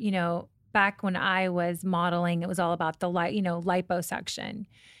are, back when I was modeling, it was all about the liposuction.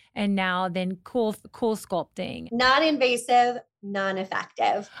 And now then cool sculpting. Non-invasive,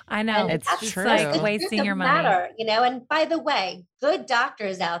 non-effective. I know. And it's true. Like wasting your money. And by the way, good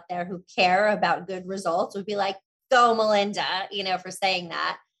doctors out there who care about good results would be like, go Melinda, for saying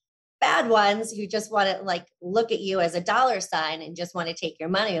that. Bad ones who just want to like look at you as a dollar sign and just want to take your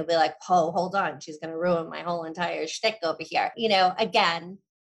money will be like, oh, hold on. She's going to ruin my whole entire shtick over here. Again,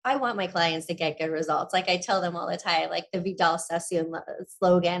 I want my clients to get good results. Like I tell them all the time, like the Vidal Sassoon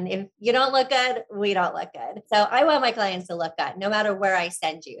slogan, if you don't look good, we don't look good. So I want my clients to look good no matter where I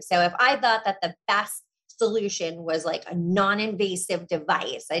send you. So if I thought that the best solution was like a non-invasive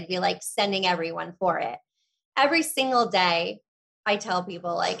device, I'd be like sending everyone for it. Every single day, I tell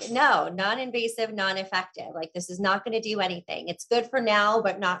people like, no, non-invasive, non-effective. Like this is not going to do anything. It's good for now,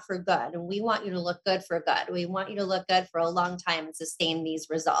 but not for good. And we want you to look good for good. We want you to look good for a long time and sustain these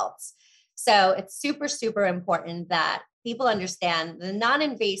results. So it's super, super important that people understand the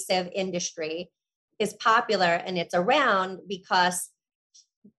non-invasive industry is popular and it's around because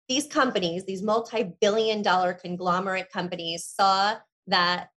these companies, these multi-billion-dollar conglomerate companies saw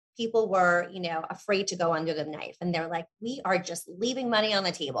that people were, afraid to go under the knife. And they're like, we are just leaving money on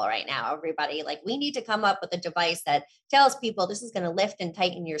the table right now, everybody. Like we need to come up with a device that tells people this is going to lift and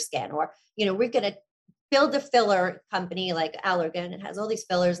tighten your skin. Or, we're going to build a filler company like Allergan. It has all these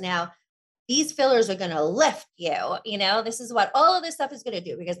fillers now. These fillers are going to lift you. This is what all of this stuff is going to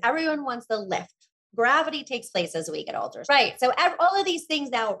do because everyone wants the lift. Gravity takes place as we get older. Right. So all of these things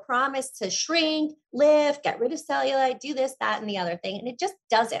now promise to shrink, lift, get rid of cellulite, do this, that, and the other thing. And it just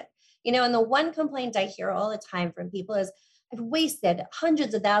doesn't. And the one complaint I hear all the time from people is I've wasted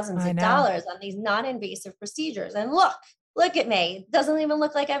hundreds of thousands of dollars on these non-invasive procedures. And look at me. It doesn't even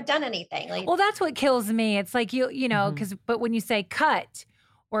look like I've done anything. Well, that's what kills me. It's like, but when you say cut,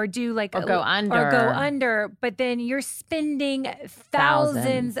 or do like or go under, but then you're spending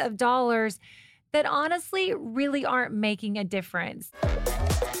thousands of dollars that honestly really aren't making a difference.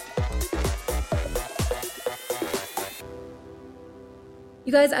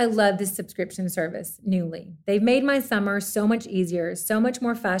 You guys, I love this subscription service, Nuuly. They've made my summer so much easier, so much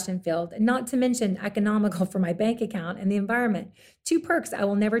more fashion-filled, and not to mention economical for my bank account and the environment. 2 perks I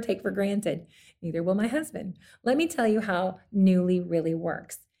will never take for granted. Neither will my husband. Let me tell you how Nuuly really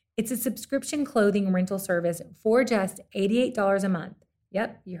works. It's a subscription clothing rental service for just $88 a month.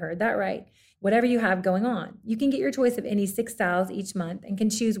 Yep, you heard that right. Whatever you have going on. You can get your choice of any 6 styles each month and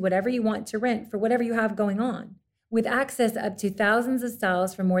can choose whatever you want to rent for whatever you have going on. With access up to thousands of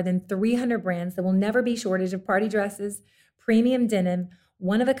styles from more than 300 brands, there will never be shortage of party dresses, premium denim,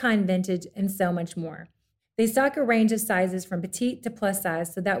 one-of-a-kind vintage, and so much more. They stock a range of sizes from petite to plus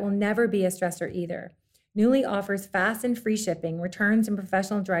size, so that will never be a stressor either. Nuuly offers fast and free shipping, returns, and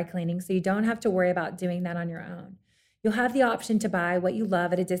professional dry cleaning, so you don't have to worry about doing that on your own. You'll have the option to buy what you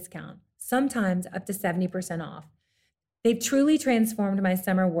love at a discount, sometimes up to 70% off. They've truly transformed my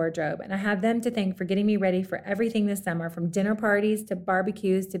summer wardrobe, and I have them to thank for getting me ready for everything this summer, from dinner parties to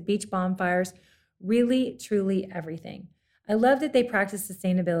barbecues to beach bonfires, really, truly everything. I love that they practice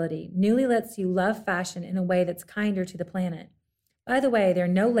sustainability. Nuuly lets you love fashion in a way that's kinder to the planet. By the way, there are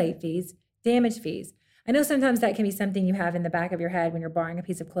no late fees, damage fees. I know sometimes that can be something you have in the back of your head when you're borrowing a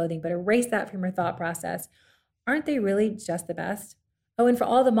piece of clothing, but erase that from your thought process. Aren't they really just the best? Oh, and for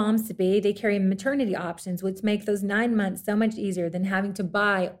all the moms-to-be, they carry maternity options, which make those 9 months so much easier than having to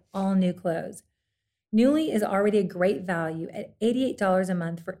buy all new clothes. Nuuly is already a great value at $88 a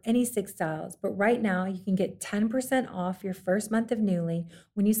month for any 6 styles, but right now you can get 10% off your first month of Nuuly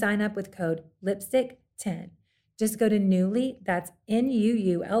when you sign up with code LIPSTICK10. Just go to Nuuly, that's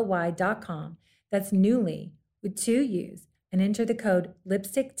NUULY.com, that's Nuuly with 2 U's, and enter the code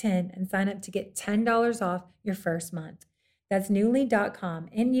LIPSTICK10 and sign up to get $10 off your first month. That's Nuuly.com,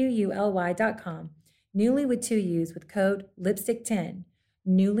 NUULY.com, Nuuly with 2 U's with code LIPSTICK10.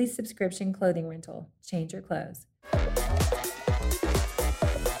 Nuuly subscription clothing rental. Change your clothes.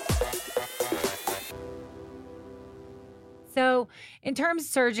 So in terms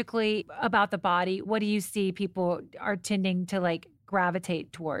surgically about the body, what do you see people are tending to like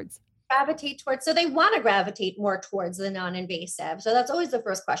gravitate towards? So they want to gravitate more towards the non-invasive. So that's always the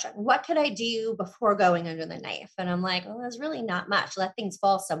first question. What could I do before going under the knife? And I'm like, well, there's really not much. Let things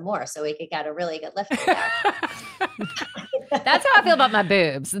fall some more so we could get a really good lift in there. That's how I feel about my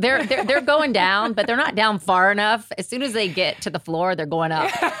boobs. They're going down, but they're not down far enough. As soon as they get to the floor, they're going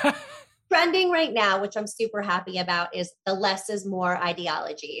up. Trending right now, which I'm super happy about, is the less is more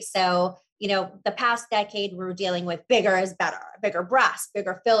ideology. So, the past decade, we're dealing with bigger is better, bigger breasts,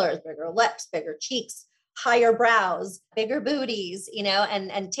 bigger fillers, bigger lips, bigger cheeks, higher brows, bigger booties,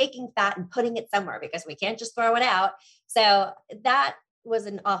 and taking fat and putting it somewhere because we can't just throw it out. So that was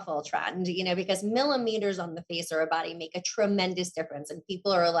an awful trend, because millimeters on the face or a body make a tremendous difference. And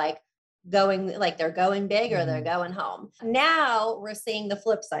people are like, they're going big or they're going home. Now we're seeing the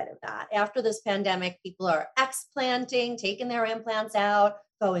flip side of that. After this pandemic, people are explanting, taking their implants out,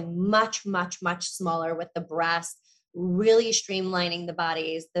 going much, much, much smaller with the breast, really streamlining the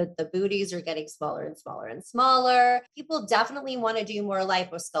bodies. The booties are getting smaller and smaller and smaller. People definitely want to do more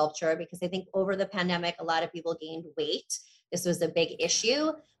liposculpture because I think over the pandemic, a lot of people gained weight. This was a big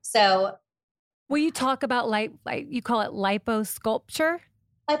issue. So will you talk about like you call it liposculpture?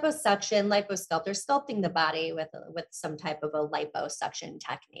 Liposuction, liposculptor, sculpting the body with some type of a liposuction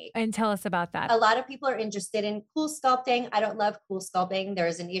technique. And tell us about that. A lot of people are interested in cool sculpting. I don't love cool sculpting.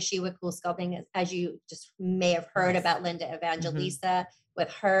 There's an issue with cool sculpting, as you just may have heard about Linda Evangelista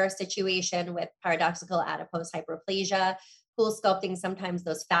with her situation with paradoxical adipose hyperplasia. Cool sculpting, sometimes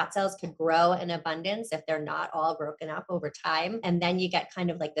those fat cells could grow in abundance if they're not all broken up over time. And then you get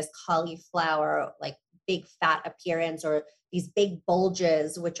kind of like this cauliflower, like big fat appearance, or these big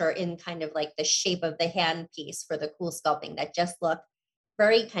bulges, which are in kind of like the shape of the hand piece for the cool sculpting that just look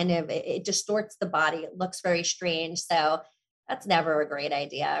very it distorts the body. It looks very strange. So that's never a great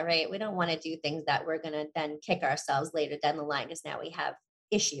idea, right? We don't want to do things that we're going to then kick ourselves later down the line because now we have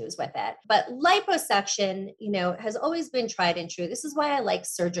issues with it. But liposuction, has always been tried and true. This is why I like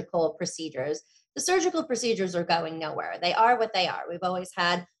surgical procedures. The surgical procedures are going nowhere. They are what they are. We've always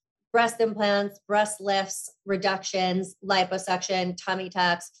had breast implants, breast lifts, reductions, liposuction, tummy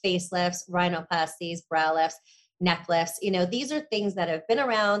tucks, facelifts, rhinoplasties, brow lifts, neck lifts. These are things that have been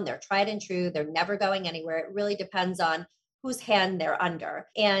around. They're tried and true. They're never going anywhere. It really depends on whose hand they're under.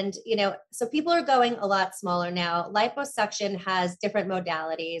 And, so people are going a lot smaller now. Liposuction has different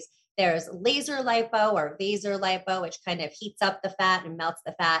modalities. There's laser lipo or vaser lipo, which kind of heats up the fat and melts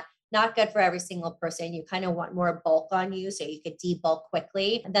the fat. Not good for every single person. You kind of want more bulk on you so you could debulk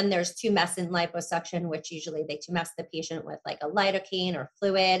quickly. And then there's tumescent liposuction, which usually they tumescent the patient with like a lidocaine or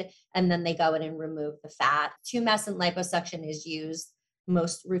fluid, and then they go in and remove the fat. Tumescent liposuction is used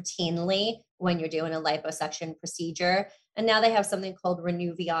most routinely when you're doing a liposuction procedure. And now they have something called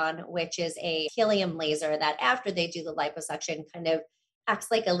Renuvion, which is a helium laser that after they do the liposuction kind of acts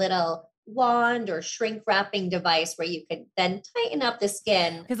like a little wand or shrink wrapping device where you could then tighten up the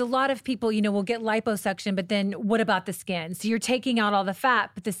skin. Because a lot of people, will get liposuction, but then what about the skin? So you're taking out all the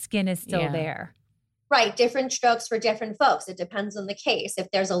fat, but the skin is still there. Right. Different strokes for different folks. It depends on the case. If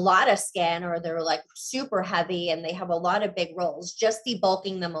there's a lot of skin or they're like super heavy and they have a lot of big rolls, just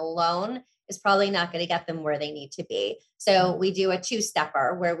debulking them alone is probably not going to get them where they need to be. So we do a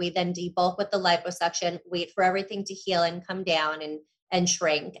two-stepper where we then debulk with the liposuction, wait for everything to heal and come down and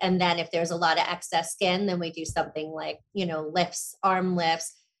shrink. And then if there's a lot of excess skin, then we do something like, lifts, arm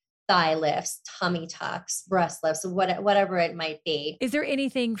lifts, thigh lifts, tummy tucks, breast lifts, whatever it might be. Is there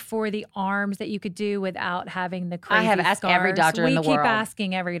anything for the arms that you could do without having the crazy I have asked scars? every doctor in the world. We keep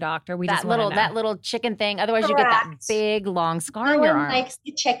asking every doctor. We just that little chicken thing. Otherwise, you get that big long scar No in your one arm. likes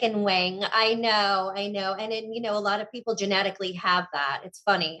the chicken wing. I know. And then, a lot of people genetically have that. It's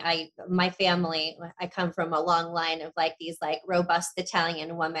funny. My family, I come from a long line of like these like robust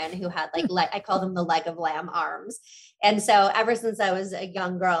Italian women who had like I call them the leg of lamb arms. And so ever since I was a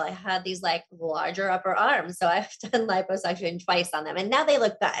young girl, I had these like larger upper arms. So I've done liposuction twice on them and now they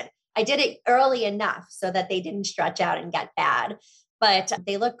look good. I did it early enough so that they didn't stretch out and get bad, but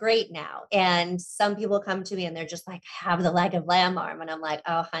they look great now. And some people come to me and they're just like, I have the leg of lamb arm. And I'm like,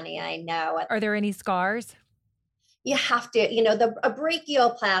 oh, honey, I know. Are there any scars? You have to, a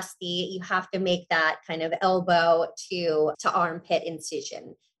brachioplasty, you have to make that kind of elbow to armpit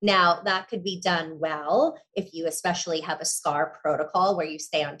incision. Now, that could be done well if you especially have a scar protocol where you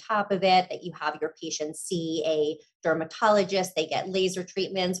stay on top of it, that you have your patient see a dermatologist, they get laser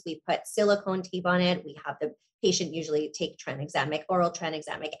treatments, we put silicone tape on it, we have the patient usually take oral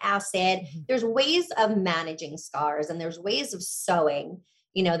tranexamic acid. There's ways of managing scars and there's ways of sewing.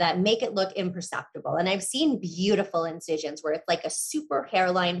 that make it look imperceptible. And I've seen beautiful incisions where it's like a super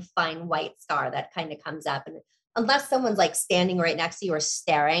hairline, fine white scar that kind of comes up. And unless someone's like standing right next to you or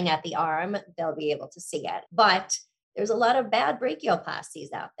staring at the arm, they'll be able to see it. But there's a lot of bad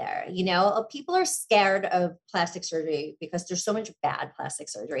brachioplasties out there. People are scared of plastic surgery because there's so much bad plastic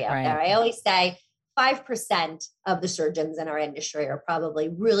surgery out there. I always say 5% of the surgeons in our industry are probably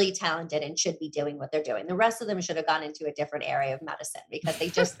really talented and should be doing what they're doing. The rest of them should have gone into a different area of medicine because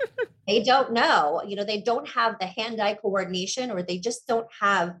they don't know, they don't have the hand-eye coordination, or they just don't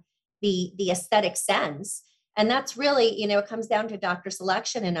have the aesthetic sense. And that's really, it comes down to doctor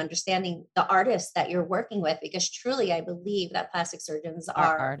selection and understanding the artists that you're working with, because truly, I believe that plastic surgeons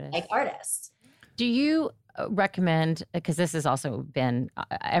are artists. Like artists. Do you recommend, because this has also been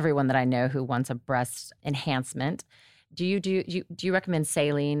everyone that I know who wants a breast enhancement, do you recommend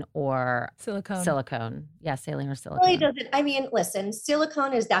saline or silicone? Yeah, saline or silicone. Really doesn't. I mean, listen,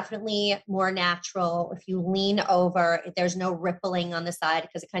 silicone is definitely more natural. If you lean over, there's no rippling on the side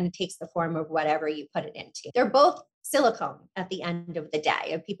because it kind of takes the form of whatever you put it into. They're both silicone at the end of the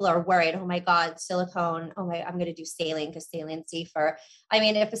day. And people are worried, oh my God, silicone, I'm going to do saline because saline's safer. I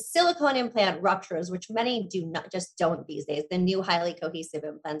mean, if a silicone implant ruptures, which many don't these days, the new highly cohesive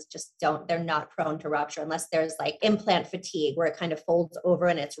implants they're not prone to rupture unless there's like implant fatigue where it kind of folds over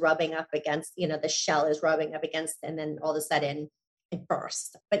and it's rubbing up against, the shell is rubbing up against, and then all of a sudden it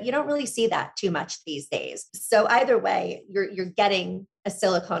bursts. But you don't really see that too much these days. So either way, you're getting a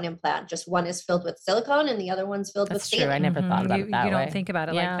silicone implant. Just one is filled with silicone and the other one's filled with saline. True. I never thought about it that way. You don't think about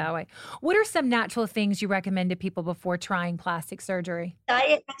it like that way. What are some natural things you recommend to people before trying plastic surgery?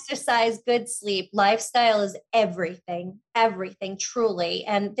 Diet, exercise, good sleep, lifestyle is everything, truly.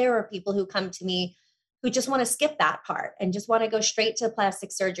 And there are people who come to me who just want to skip that part and just want to go straight to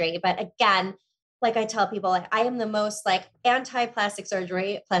plastic surgery. But again, like I tell people, I am the most anti-plastic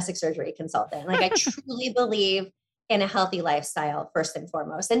surgery consultant. I truly believe in a healthy lifestyle first and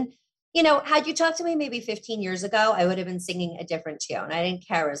foremost. And, had you talked to me maybe 15 years ago, I would have been singing a different tune. I didn't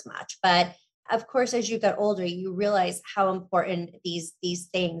care as much. But of course, as you get older, you realize how important these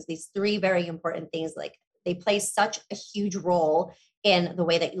things, these three very important things, they play such a huge role in the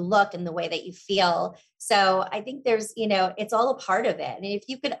way that you look and the way that you feel. So I think there's, it's all a part of it. And if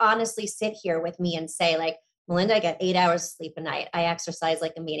you could honestly sit here with me and say Melinda, I get 8 hours of sleep a night. I exercise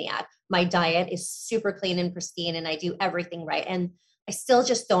like a maniac. My diet is super clean and pristine and I do everything right. And I still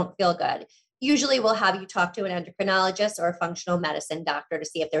just don't feel good. Usually we'll have you talk to an endocrinologist or a functional medicine doctor to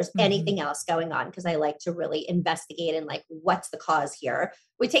see if there's anything else going on, because I like to really investigate and what's the cause here.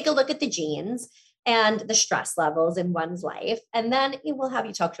 We take a look at the genes and the stress levels in one's life. And then we'll have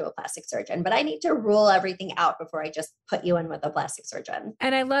you talk to a plastic surgeon. But I need to rule everything out before I just put you in with a plastic surgeon.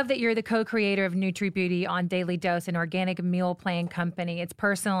 And I love that you're the co-creator of NutriBeauty on Daily Dose, an organic meal plan company. It's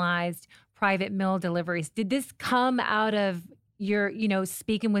personalized private meal deliveries. Did this come out of your,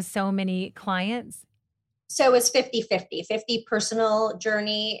 speaking with so many clients? So it's 50-50, 50 personal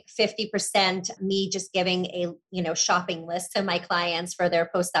journey, 50% me just giving a, shopping list to my clients for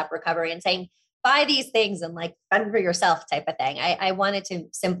their post-op recovery and saying, buy these things and fend for yourself type of thing. I wanted to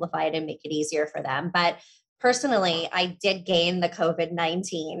simplify it and make it easier for them. But personally, I did gain the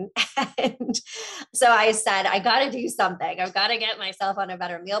COVID-19. And so I said, I got to do something. I've got to get myself on a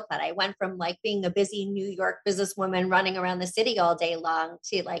better meal plan. I went from being a busy New York businesswoman running around the city all day long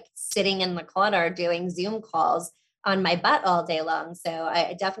to sitting in the corner doing Zoom calls on my butt all day long. So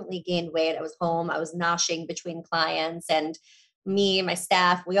I definitely gained weight. I was home. I was noshing between clients, and me, my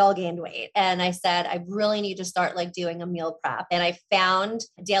staff, we all gained weight. And I said, I really need to start doing a meal prep. And I found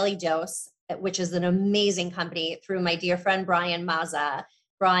Daily Dose, which is an amazing company, through my dear friend, Brian Mazza.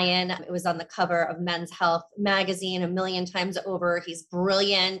 Brian, it was on the cover of Men's Health magazine 1 million times over. He's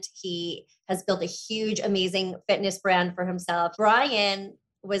brilliant. He has built a huge, amazing fitness brand for himself. Brian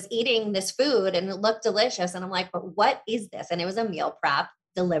was eating this food and it looked delicious. And I'm like, but what is this? And it was a meal prep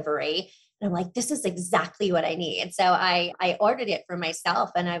delivery. And I'm like, this is exactly what I need. So I ordered it for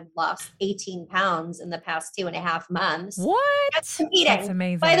myself and I've lost 18 pounds in the past 2.5 months. What? Just eating. That's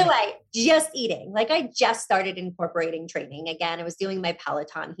amazing. By the way, just eating. I just started incorporating training again. I was doing my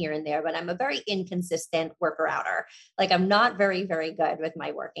Peloton here and there, but I'm a very inconsistent worker-outer. I'm not very, very good with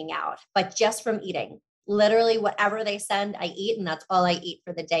my working out, but just from eating. Literally whatever they send, I eat, and that's all I eat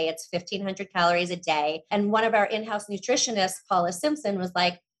for the day. It's 1,500 calories a day. And one of our in-house nutritionists, Paula Simpson, was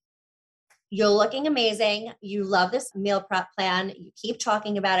like, you're looking amazing. You love this meal prep plan. You keep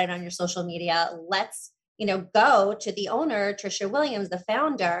talking about it on your social media. Let's, go to the owner, Trisha Williams, the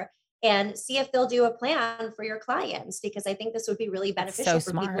founder, and see if they'll do a plan for your clients, because I think this would be really beneficial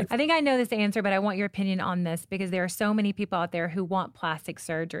for people. I think I know this answer, but I want your opinion on this because there are so many people out there who want plastic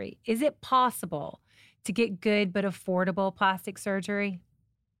surgery. Is it possible to get good but affordable plastic surgery?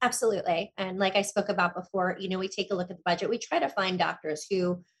 Absolutely. And like I spoke about before, we take a look at the budget. We try to find doctors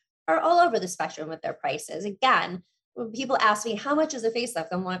who are all over the spectrum with their prices. Again, when people ask me, how much is a facelift?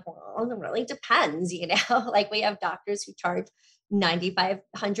 I'm like, well, it really depends. Like we have doctors who charge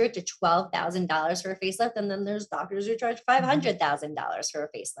 $9,500 to $12,000 for a facelift. And then there's doctors who charge $500,000 for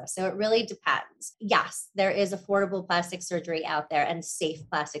a facelift. So it really depends. Yes, there is affordable plastic surgery out there and safe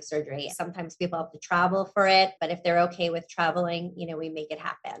plastic surgery. Sometimes people have to travel for it, but if they're okay with traveling, we make it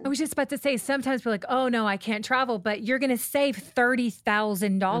happen. I was just about to say, sometimes we're like, oh no, I can't travel, but you're going to save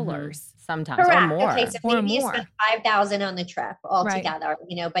 $30,000. Sometimes Correct. or more. Okay, so maybe you spend $5,000 on the trip altogether,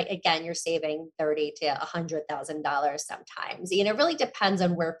 right. But again, you're saving $30,000 to $100,000 sometimes. It really depends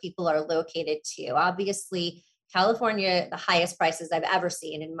on where people are located too. Obviously, California, the highest prices I've ever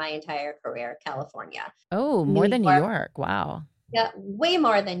seen in my entire career, California. Oh, more than New York. Wow. Yeah, way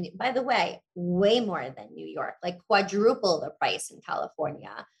more than New York, like quadruple the price in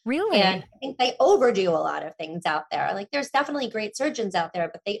California. Really? And I think they overdo a lot of things out there. Like there's definitely great surgeons out there,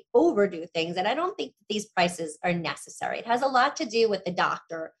 but they overdo things. And I don't think these prices are necessary. It has a lot to do with the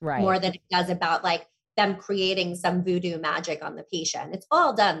doctor more than it does about like them creating some voodoo magic on the patient. It's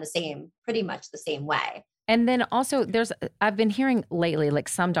all done pretty much the same way. And then also I've been hearing lately, like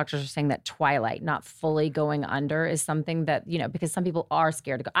some doctors are saying that twilight, not fully going under, is something that, because some people are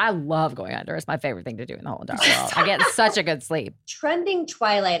scared to go. I love going under. It's my favorite thing to do in the whole entire world. I get such a good sleep. Trending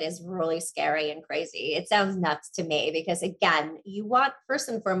twilight is really scary and crazy. It sounds nuts to me because again, you want first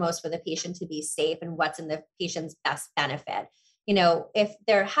and foremost for the patient to be safe and what's in the patient's best benefit. If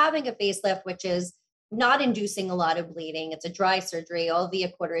they're having a facelift, which is not inducing a lot of bleeding, it's a dry surgery, all via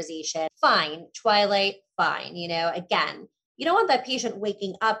cauterization, fine. Twilight, fine. Again, you don't want that patient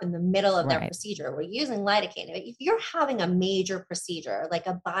waking up in the middle of their procedure. We're using lidocaine. If you're having a major procedure like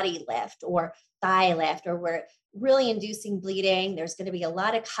a body lift or thigh lift, or we're really inducing bleeding, there's going to be a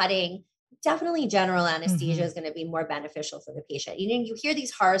lot of cutting. Definitely general anesthesia is going to be more beneficial for the patient. You hear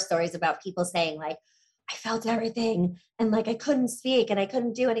these horror stories about people saying like, I felt everything and like I couldn't speak and I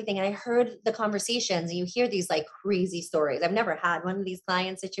couldn't do anything. And I heard the conversations and you hear these like crazy stories. I've never had one of these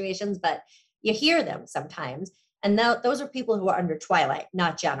client situations, but you hear them sometimes. And those are people who are under twilight,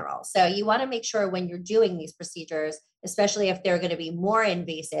 not general. So you want to make sure when you're doing these procedures, especially if they're going to be more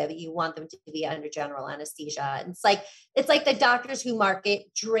invasive, you want them to be under general anesthesia. And it's like the doctors who market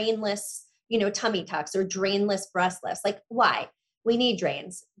drainless, tummy tucks or drainless breast lifts. Like why? We need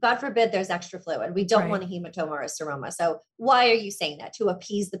drains. God forbid there's extra fluid. We don't want a hematoma or a seroma. So why are you saying that? To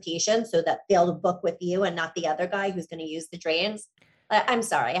appease the patient so that they'll book with you and not the other guy who's going to use the drains? I'm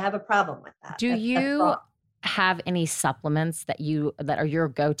sorry. I have a problem with that. Do you have any supplements that are your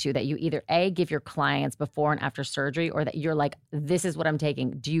go-to that you either give your clients before and after surgery, or that you're like, this is what I'm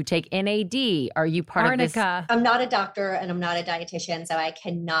taking? Do you take NAD? Are you part of this? I'm not a doctor and I'm not a dietitian, so I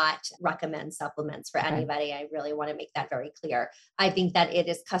cannot recommend supplements for anybody. I really want to make that very clear. I think that it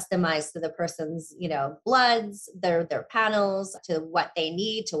is customized to the person's, bloods, their panels, to what they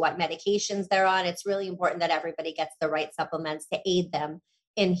need, to what medications they're on. It's really important that everybody gets the right supplements to aid them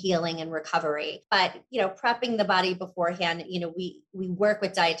in healing and recovery. But, prepping the body beforehand, we work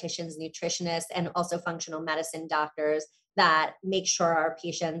with dietitians, nutritionists, and also functional medicine doctors that make sure our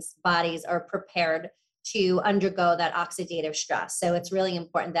patients' bodies are prepared to undergo that oxidative stress. So it's really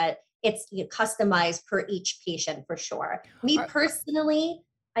important that it's customized per each patient for sure. Me personally,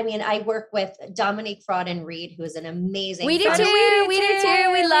 I work with Dominique Fraud-Reed, who is an amazing. We do too.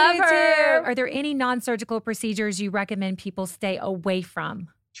 We love her. Are there any non-surgical procedures you recommend people stay away from?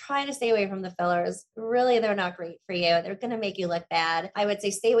 Try to stay away from the fillers. Really, they're not great for you. They're going to make you look bad. I would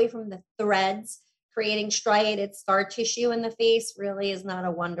say stay away from the threads. Creating striated scar tissue in the face really is not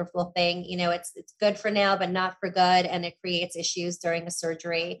a wonderful thing. It's good for now, but not for good. And it creates issues during a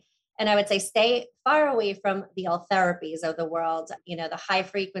surgery. And I would say stay far away from the all therapies of the world. The high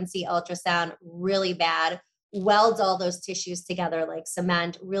frequency ultrasound, really bad, welds all those tissues together like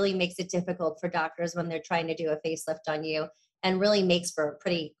cement, really makes it difficult for doctors when they're trying to do a facelift on you, and really makes for a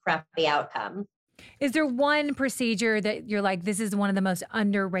pretty crappy outcome. Is there one procedure that you're like, this is one of the most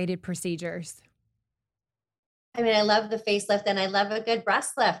underrated procedures? I love the facelift and I love a good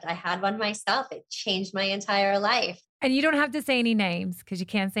breast lift. I had one myself. It changed my entire life. And you don't have to say any names because you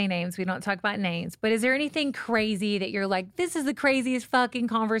can't say names. We don't talk about names. But is there anything crazy that you're like, this is the craziest fucking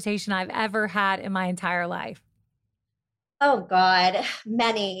conversation I've ever had in my entire life? Oh God,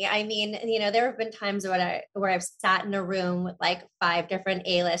 many. I mean, there have been times where I've sat in a room with like 5 different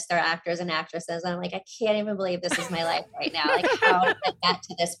A-lister actors and actresses. And I'm like, I can't even believe this is my life right now. Like, how did I get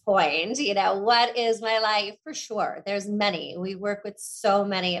to this point? What is my life? For sure. There's many. We work with so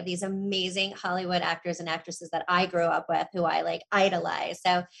many of these amazing Hollywood actors and actresses that I grew up with, who I like idolize.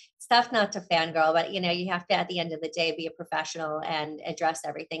 So it's tough not to fangirl, but you have to, at the end of the day, be a professional and address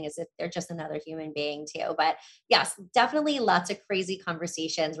everything as if they're just another human being too. But yes, definitely lots of crazy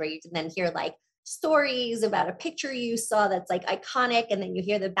conversations where you can then hear like stories about a picture you saw that's like iconic, and then you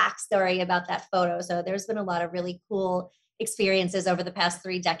hear the backstory about that photo. So there's been a lot of really cool experiences over the past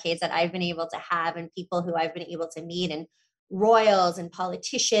 3 decades that I've been able to have, and people who I've been able to meet, and royals and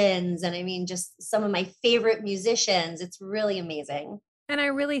politicians, and I mean, just some of my favorite musicians. It's really amazing. And I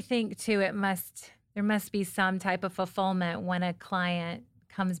really think too, there must be some type of fulfillment when a client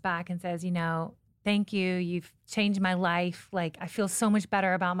comes back and says, thank you, you've changed my life. Like, I feel so much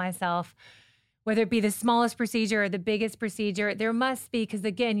better about myself, whether it be the smallest procedure or the biggest procedure. There must be, because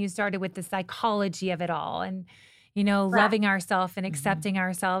again, you started with the psychology of it all, and, loving ourselves and accepting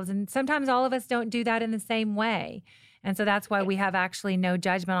ourselves. And sometimes all of us don't do that in the same way. And so that's why we have actually no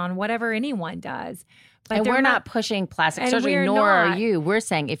judgment on whatever anyone does. But and we're not pushing plastic surgery, nor are you. We're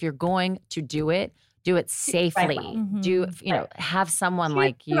saying if you're going to do it safely. Have someone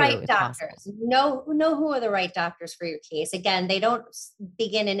like you. Right doctors. Know who are the right doctors for your case. Again, they don't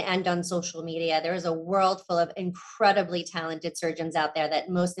begin and end on social media. There is a world full of incredibly talented surgeons out there that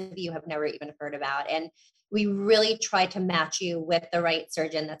most of you have never even heard about. And we really try to match you with the right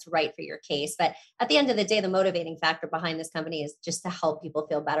surgeon that's right for your case. But at the end of the day, the motivating factor behind this company is just to help people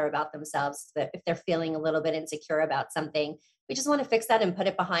feel better about themselves. That if they're feeling a little bit insecure about something, we just want to fix that and put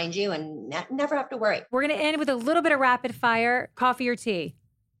it behind you and never have to worry. We're going to end with a little bit of rapid fire. Coffee or tea?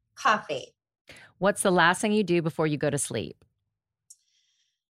 Coffee. What's the last thing you do before you go to sleep?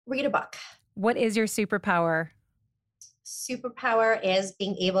 Read a book. What is your superpower? Superpower is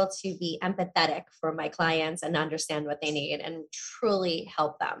being able to be empathetic for my clients and understand what they need and truly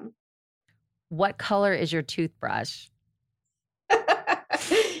help them. What color is your toothbrush?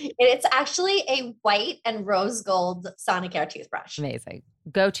 It's actually a white and rose gold Sonicare toothbrush. Amazing.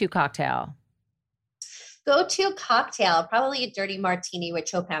 Go-to cocktail. Go-to cocktail, probably a dirty martini with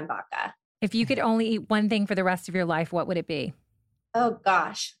Chopin vodka. If you could only eat one thing for the rest of your life, what would it be? Oh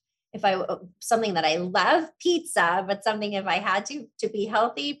gosh. Something that I love, pizza, but something if I had to be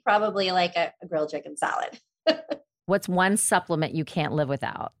healthy, probably like a grilled chicken salad. What's one supplement you can't live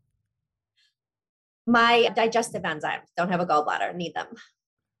without? My digestive enzymes. Don't have a gallbladder, need them.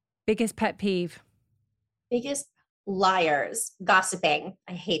 Biggest pet peeve? Biggest liars, gossiping.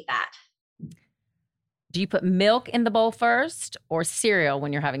 I hate that. Do you put milk in the bowl first or cereal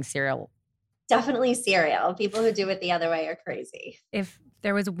when you're having cereal? Definitely cereal. People who do it the other way are crazy. If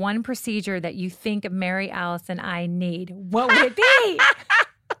there was one procedure that you think Mary Alice and I need, what would it be?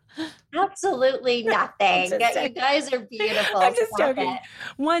 Absolutely nothing. You guys are beautiful. I'm just joking.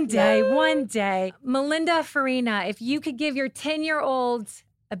 One day. Melinda, Farina, if you could give your 10-year-old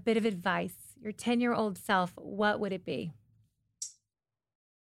a bit of advice, your 10-year-old self, what would it be?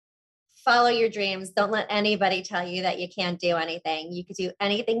 Follow your dreams. Don't let anybody tell you that you can't do anything. You could do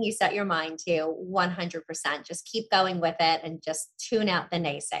anything you set your mind to 100%. Just keep going with it and just tune out the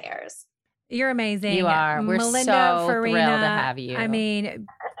naysayers. You're amazing. You are. We're Melinda, so Farina, thrilled to have you. I mean,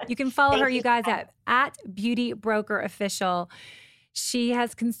 you can follow her, you guys, at Beauty Broker Official. She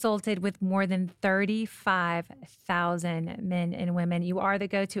has consulted with more than 35,000 men and women. You are the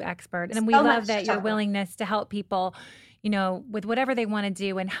go-to expert. And we love that your willingness to help people, with whatever they want to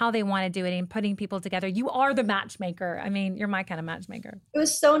do and how they want to do it and putting people together. You are the matchmaker. I mean, you're my kind of matchmaker. It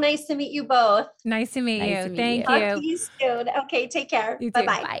was so nice to meet you both. Nice to meet you. Thank you. Talk to you soon. Okay, take care. Bye-bye.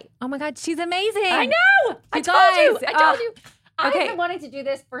 Bye. Oh my God, she's amazing. I know. I told you. Okay. I've been wanting to do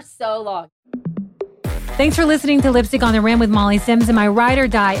this for so long. Thanks for listening to Lipstick on the Rim with Molly Sims and my ride or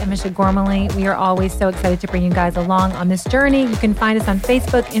die, Amisha Gormley. We are always so excited to bring you guys along on this journey. You can find us on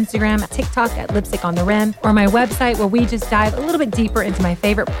Facebook, Instagram, TikTok at Lipstick on the Rim, or my website where we just dive a little bit deeper into my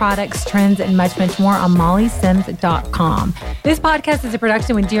favorite products, trends, and much, much more on mollysims.com. This podcast is a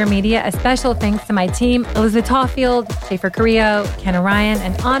production with Dear Media. A special thanks to my team, Elizabeth Tawfield, Schaefer Carrillo, Kenna Ryan,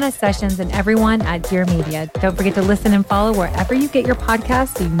 and Anna Sessions, and everyone at Dear Media. Don't forget to listen and follow wherever you get your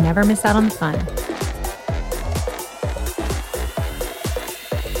podcasts so you never miss out on the fun.